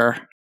manufacturer.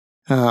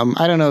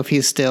 I don't know if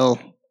he still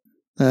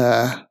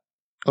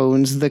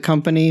owns the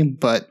company,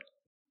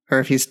 or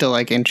if he's still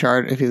in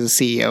charge, if he's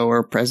a CEO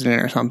or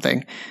president or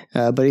something.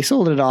 But he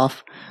sold it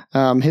off.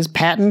 His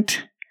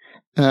patent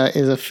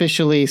is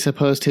officially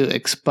supposed to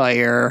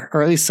expire,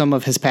 or at least some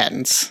of his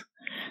patents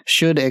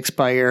should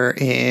expire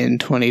in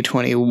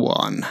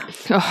 2021.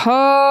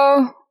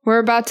 Oh, we're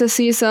about to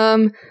see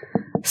some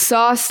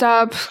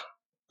SawStop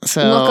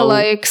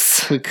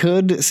lookalikes. We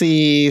could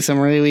see some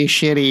really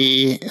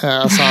shitty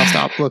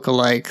SawStop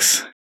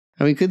lookalikes.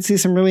 And we could see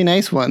some really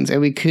nice ones. And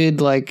we could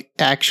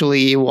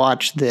actually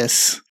watch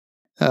this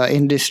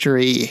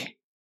industry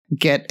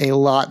get a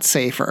lot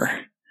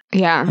safer.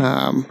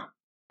 Yeah.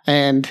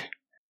 And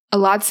a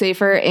lot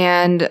safer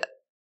and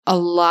a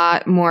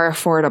lot more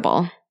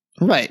affordable.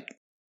 Right.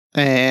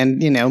 And,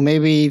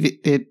 maybe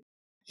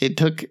it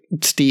took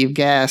Steve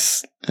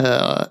Gass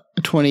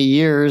 20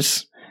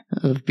 years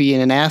of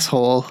being an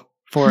asshole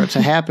for it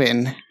to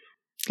happen.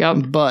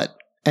 Yep. But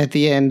at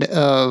the end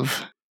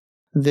of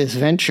this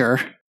venture,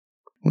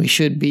 we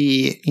should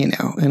be, in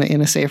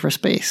a safer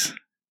space.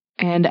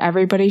 And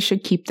everybody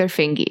should keep their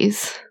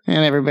fingies.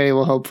 And everybody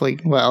will hopefully,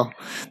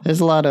 there's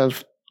a lot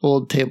of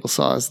old table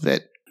saws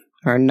that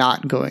are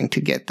not going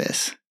to get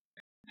this.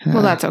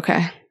 Well, that's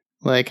okay.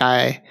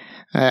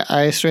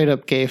 I straight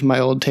up gave my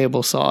old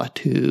table saw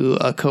to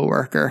a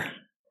coworker.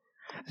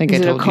 I think Is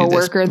I it told a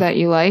coworker that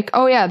you like?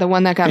 Oh yeah, the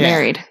one that got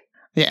married.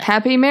 Yeah.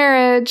 Happy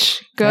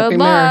marriage. Good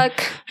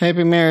luck.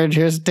 Happy marriage.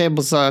 Here's a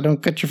table saw.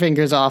 Don't cut your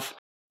fingers off.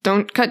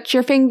 Don't cut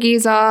your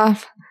fingies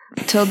off.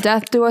 Till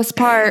death do us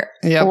part.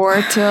 Yep.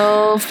 Or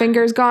till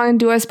fingers gone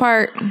do us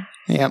part.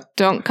 Yep.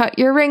 Don't cut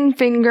your ring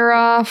finger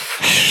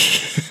off.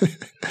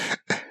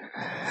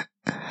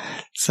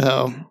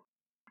 So,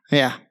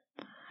 yeah.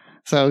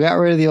 So got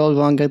rid of the old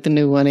one, got the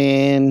new one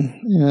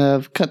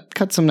in,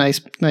 cut some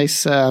nice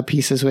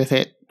pieces with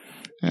it.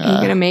 Are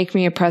you gonna make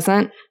me a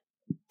present?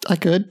 I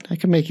could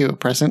make you a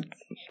present.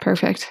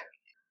 Perfect.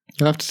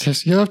 You'll have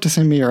to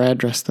send me your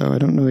address though. I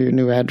don't know your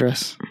new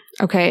address.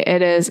 Okay,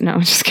 it is. No,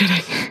 I'm just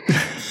kidding.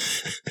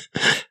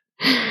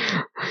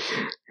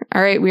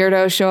 All right,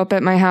 weirdo, show up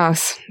at my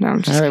house. No,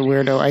 I'm just All right,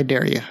 weirdo, I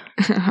dare you.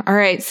 All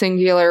right,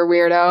 singular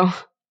weirdo.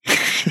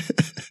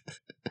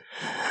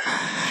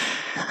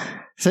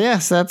 So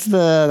yes, that's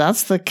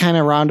the kind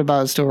of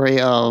roundabout story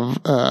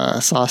of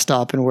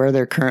SawStop and where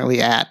they're currently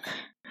at.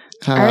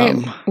 All right,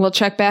 we'll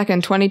check back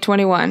in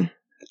 2021.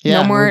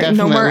 Yeah,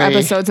 no more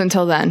episodes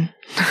until then.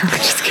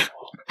 Just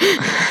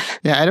kidding.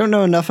 Yeah, I don't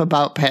know enough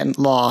about patent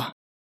law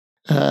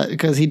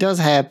because he does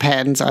have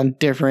patents on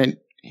different.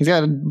 He's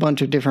got a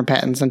bunch of different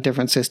patents on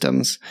different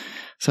systems.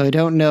 So I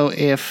don't know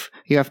if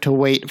you have to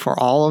wait for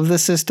all of the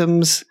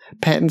systems'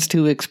 patents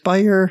to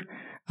expire.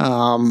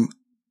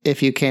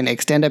 If you can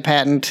extend a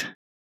patent,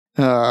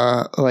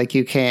 like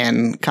you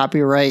can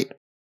copyright.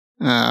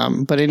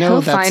 But I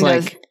know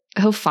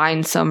he'll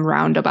find some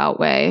roundabout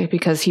way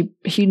because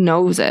he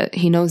knows it.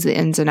 He knows the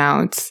ins and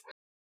outs.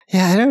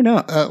 Yeah, I don't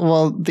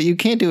know. You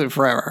can't do it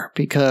forever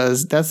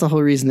because that's the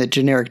whole reason that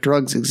generic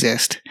drugs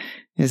exist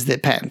is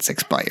that patents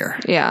expire.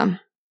 Yeah.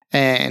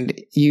 And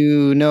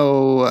you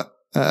know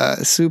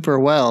super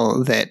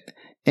well that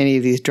any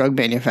of these drug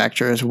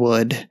manufacturers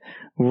would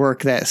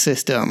work that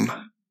system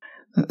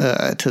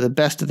to the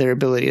best of their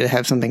ability to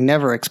have something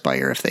never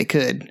expire if they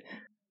could.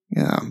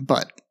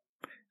 But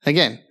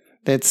again,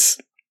 it's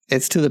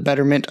to the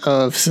betterment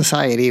of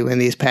society when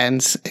these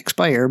patents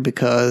expire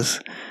because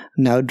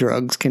now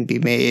drugs can be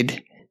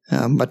made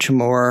much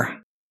more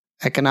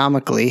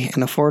economically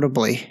and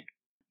affordably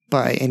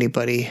by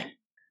anybody.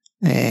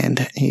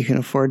 And you can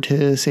afford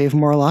to save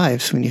more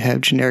lives when you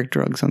have generic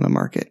drugs on the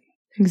market.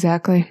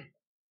 Exactly.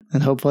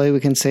 And hopefully we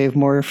can save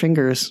more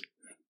fingers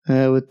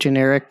with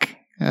generic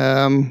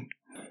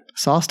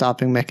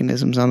saw-stopping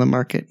mechanisms on the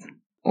market.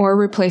 Or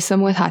replace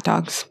them with hot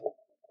dogs.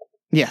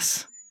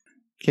 Yes.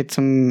 Get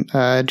some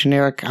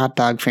generic hot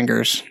dog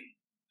fingers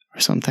or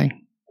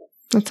something.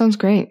 That sounds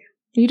great.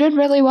 You did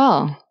really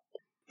well.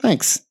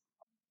 Thanks.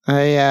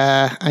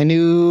 I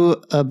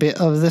knew a bit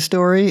of the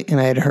story,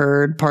 and I had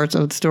heard parts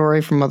of the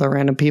story from other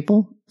random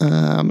people.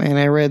 And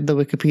I read the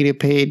Wikipedia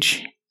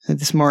page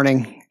this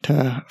morning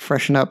to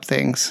freshen up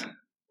things.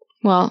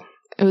 Well,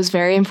 it was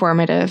very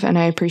informative, and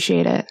I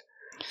appreciate it.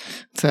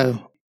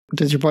 So,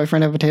 does your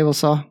boyfriend have a table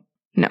saw?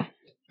 No.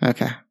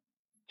 Okay.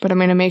 But I'm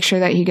going to make sure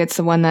that he gets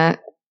the one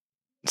that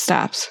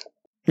stops.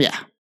 Yeah.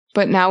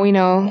 But now we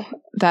know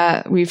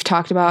that we've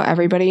talked about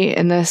everybody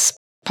in this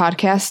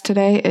podcast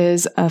today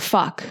is a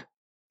fuck.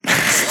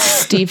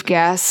 Steve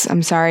Gass,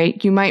 I'm sorry.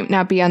 You might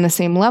not be on the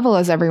same level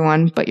as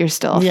everyone, but you're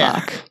still a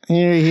fuck.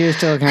 You're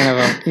still kind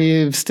of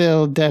you've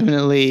still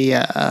definitely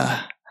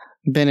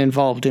been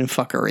involved in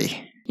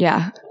fuckery.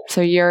 Yeah.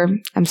 So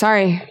I'm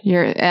sorry.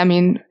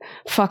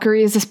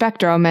 Fuckery is a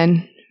spectrum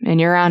and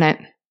you're on it.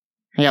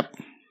 Yep.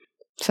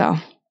 So.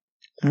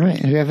 All right.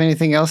 Do you have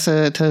anything else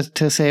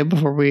to say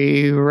before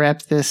we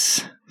wrap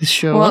this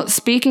show Well, up?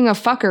 Speaking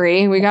of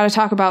fuckery, we got to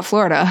talk about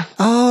Florida.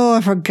 Oh,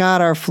 I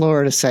forgot our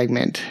Florida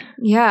segment.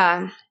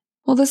 Yeah.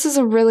 Well, this is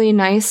a really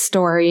nice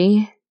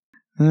story.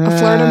 A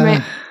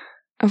Florida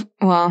man.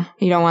 Well,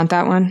 you don't want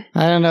that one?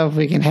 I don't know if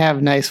we can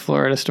have nice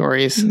Florida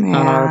stories on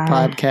our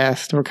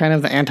podcast. We're kind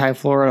of the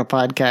anti-Florida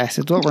podcast.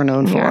 It's what we're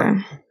known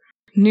for.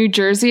 New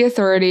Jersey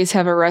authorities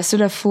have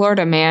arrested a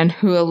Florida man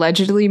who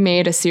allegedly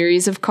made a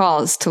series of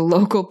calls to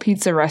local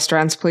pizza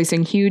restaurants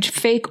placing huge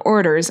fake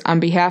orders on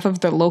behalf of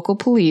the local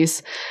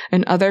police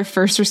and other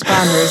first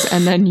responders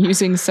and then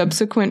using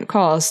subsequent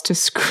calls to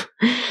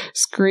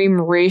scream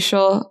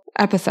racial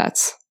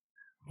epithets.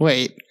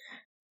 Wait,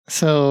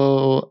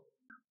 so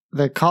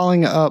they're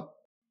calling up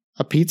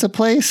a pizza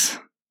place?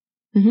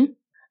 Mm-hmm.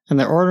 And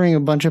they're ordering a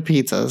bunch of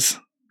pizzas.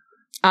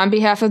 On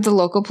behalf of the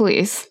local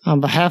police. On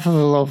behalf of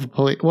the local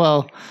police.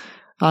 Well,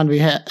 on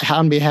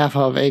behalf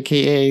of,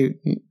 a.k.a.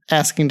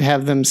 asking to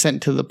have them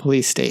sent to the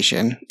police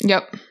station.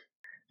 Yep.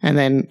 And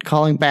then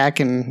calling back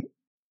and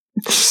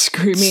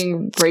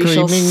screaming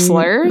racial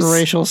slurs?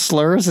 Racial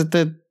slurs at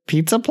the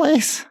pizza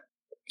place?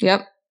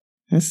 Yep.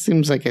 This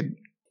seems like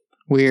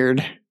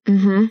weird.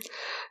 Mm-hmm.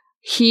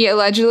 He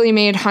allegedly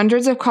made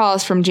hundreds of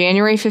calls from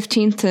January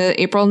 15th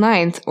to April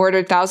 9th,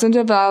 ordered thousands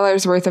of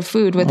dollars worth of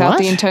food without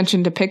the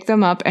intention to pick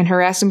them up, and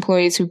harassed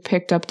employees who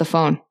picked up the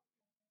phone.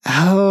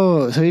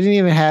 Oh, so he didn't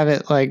even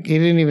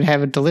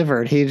have it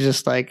delivered. He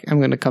just I'm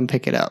going to come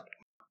pick it up.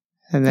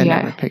 And then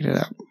never picked it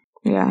up.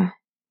 Yeah.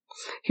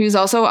 He was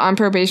also on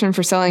probation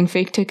for selling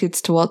fake tickets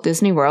to Walt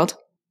Disney World.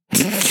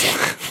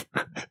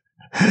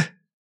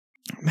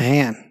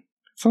 Man,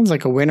 sounds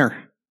like a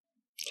winner.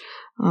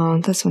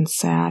 Oh, this one's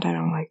sad. I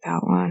don't like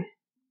that one.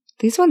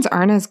 These ones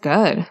aren't as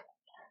good.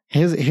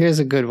 Here's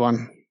a good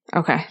one.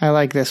 Okay. I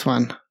like this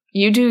one.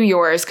 You do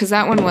yours, because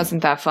that one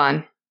wasn't that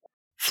fun.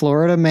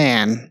 Florida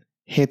man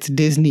hits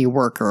Disney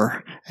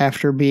worker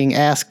after being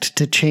asked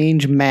to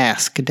change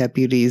mask,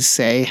 deputies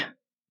say.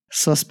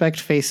 Suspect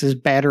faces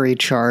battery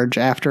charge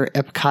after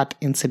Epcot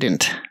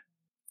incident.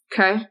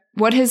 Okay.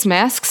 What'd his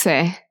mask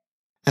say?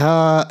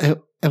 It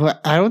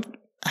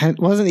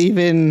wasn't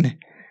even...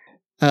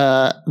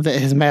 that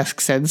his mask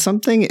said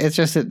something. It's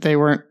just that they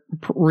weren't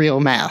real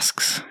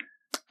masks.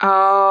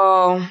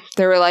 Oh,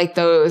 there were like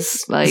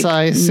those like So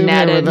I assume they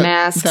were netted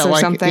masks or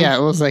like, something. Yeah,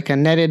 it was like a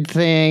netted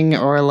thing,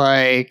 or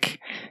like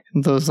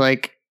those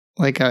like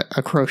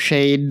a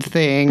crocheted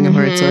thing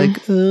where it's like,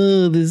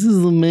 oh, this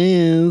is a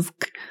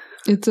mask.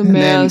 It's a And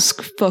then-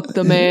 mask. Fuck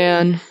the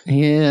man.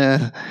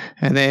 Yeah.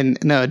 And then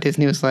no,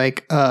 Disney was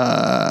like,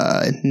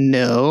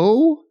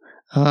 no.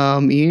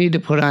 You need to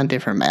put on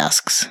different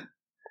masks.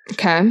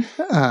 Okay.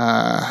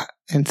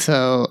 And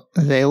so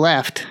they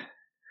left.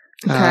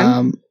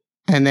 Okay.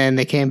 And then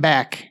they came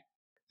back.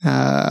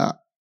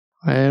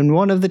 And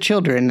one of the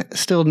children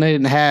still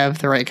didn't have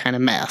the right kind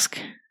of mask.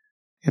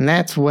 And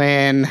that's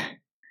when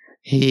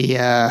he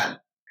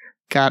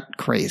got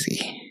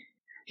crazy.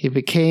 He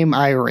became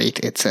irate,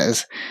 it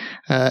says.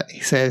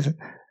 He says,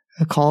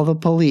 call the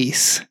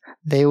police.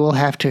 They will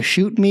have to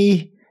shoot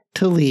me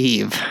to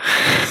leave.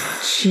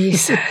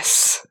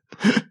 Jesus.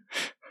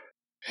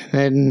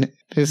 Then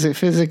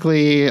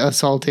physically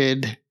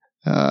assaulted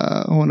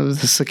one of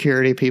the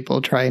security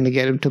people trying to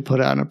get him to put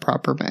on a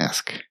proper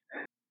mask.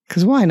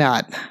 Because why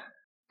not?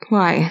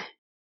 Why?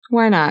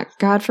 Why not?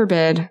 God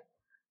forbid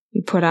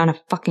you put on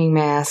a fucking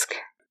mask.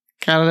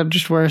 Gotta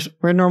just wear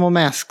normal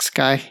masks,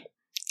 guy.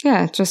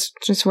 Yeah,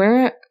 just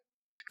wear it.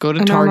 Go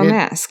to A normal Target,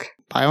 mask.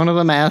 buy one of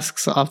the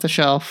masks off the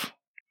shelf.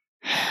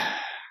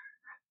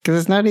 Because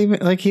it's not even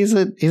like he's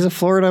a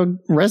Florida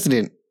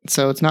resident,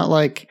 so it's not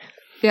like.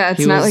 Yeah,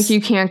 it's not like you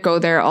can't go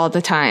there all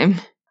the time.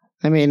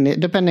 I mean,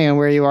 depending on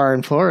where you are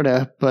in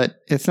Florida, but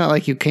it's not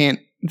like you can't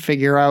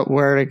figure out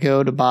where to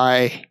go to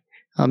buy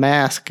a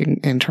mask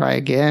and try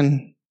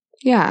again.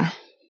 Yeah.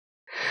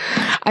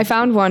 I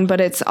found one, but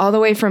it's all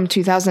the way from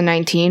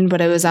 2019, but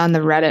it was on the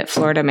Reddit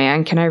Florida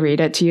Man. Can I read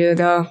it to you,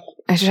 though?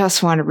 I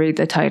just want to read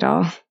the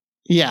title.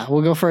 Yeah,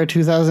 we'll go for a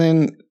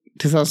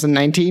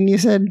 2019, you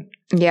said?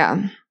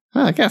 Yeah.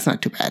 Oh, that's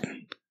not too bad.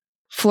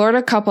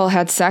 Florida couple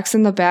had sex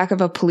in the back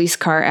of a police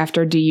car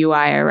after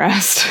DUI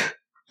arrest.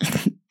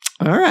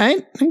 All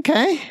right.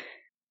 Okay.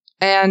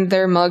 And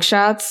their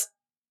mugshots,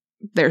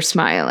 they're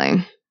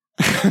smiling.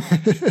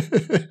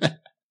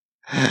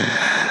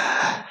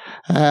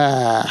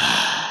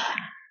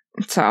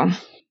 So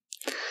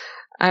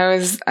I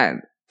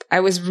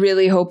was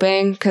really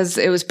hoping, because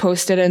it was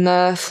posted in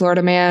the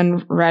Florida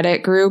Man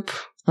Reddit group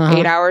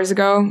 8 hours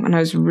ago, and I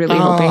was really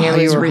hoping it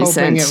was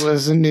recent. Hoping it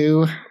was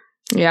new.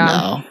 Yeah.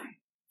 No.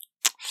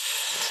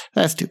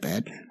 That's too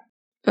bad.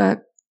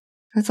 But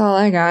that's all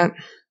I got.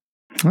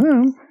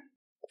 Well,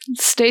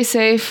 Stay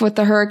safe with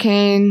the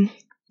hurricane.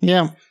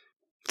 yeah.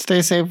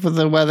 Stay safe with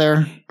the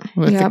weather,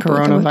 with the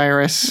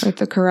coronavirus. With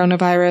the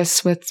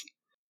coronavirus, with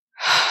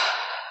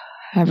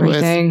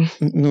everything.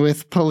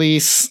 With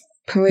police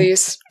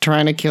Police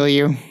trying to kill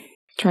you.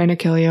 trying to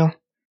kill you.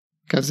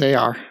 Because they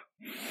are.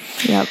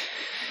 Yep.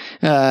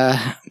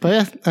 But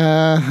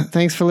yeah,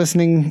 thanks for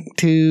listening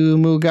to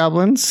Moo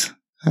Goblins.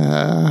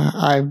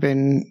 I've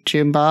been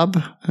Jim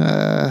Bob.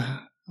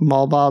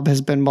 Mall Bob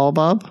has been Mall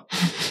Bob.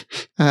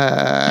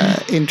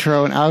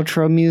 Intro and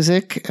outro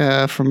music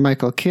from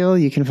Michael Kill.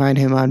 You can find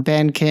him on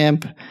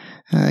Bandcamp,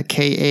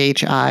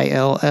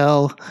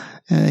 KHILL.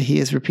 He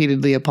has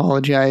repeatedly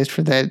apologized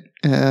for that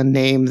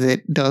name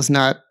that does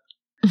not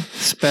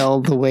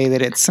spell the way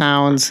that it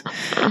sounds,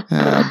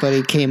 but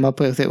he came up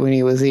with it when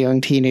he was a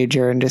young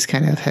teenager and just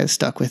kind of has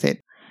stuck with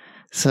it.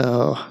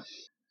 So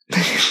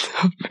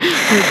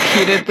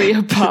Repeatedly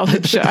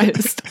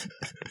apologized.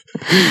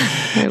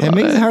 It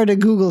makes it hard to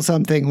Google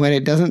something when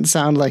it doesn't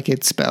sound like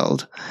it's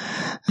spelled.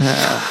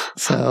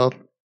 So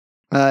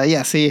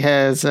he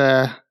has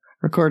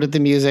recorded the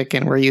music,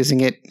 and we're using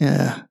it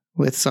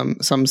with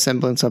some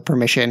semblance of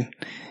permission.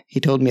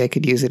 He told me I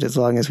could use it as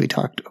long as we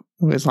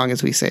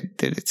said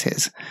that it's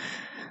his.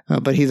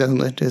 But he doesn't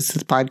listen to this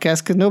podcast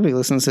because nobody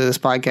listens to this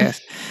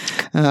podcast.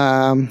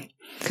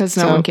 Because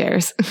no one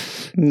cares.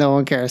 No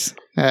one cares.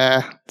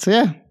 So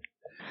yeah.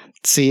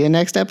 See you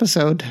next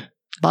episode.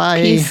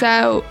 Bye. Peace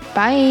out.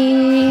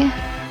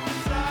 Bye.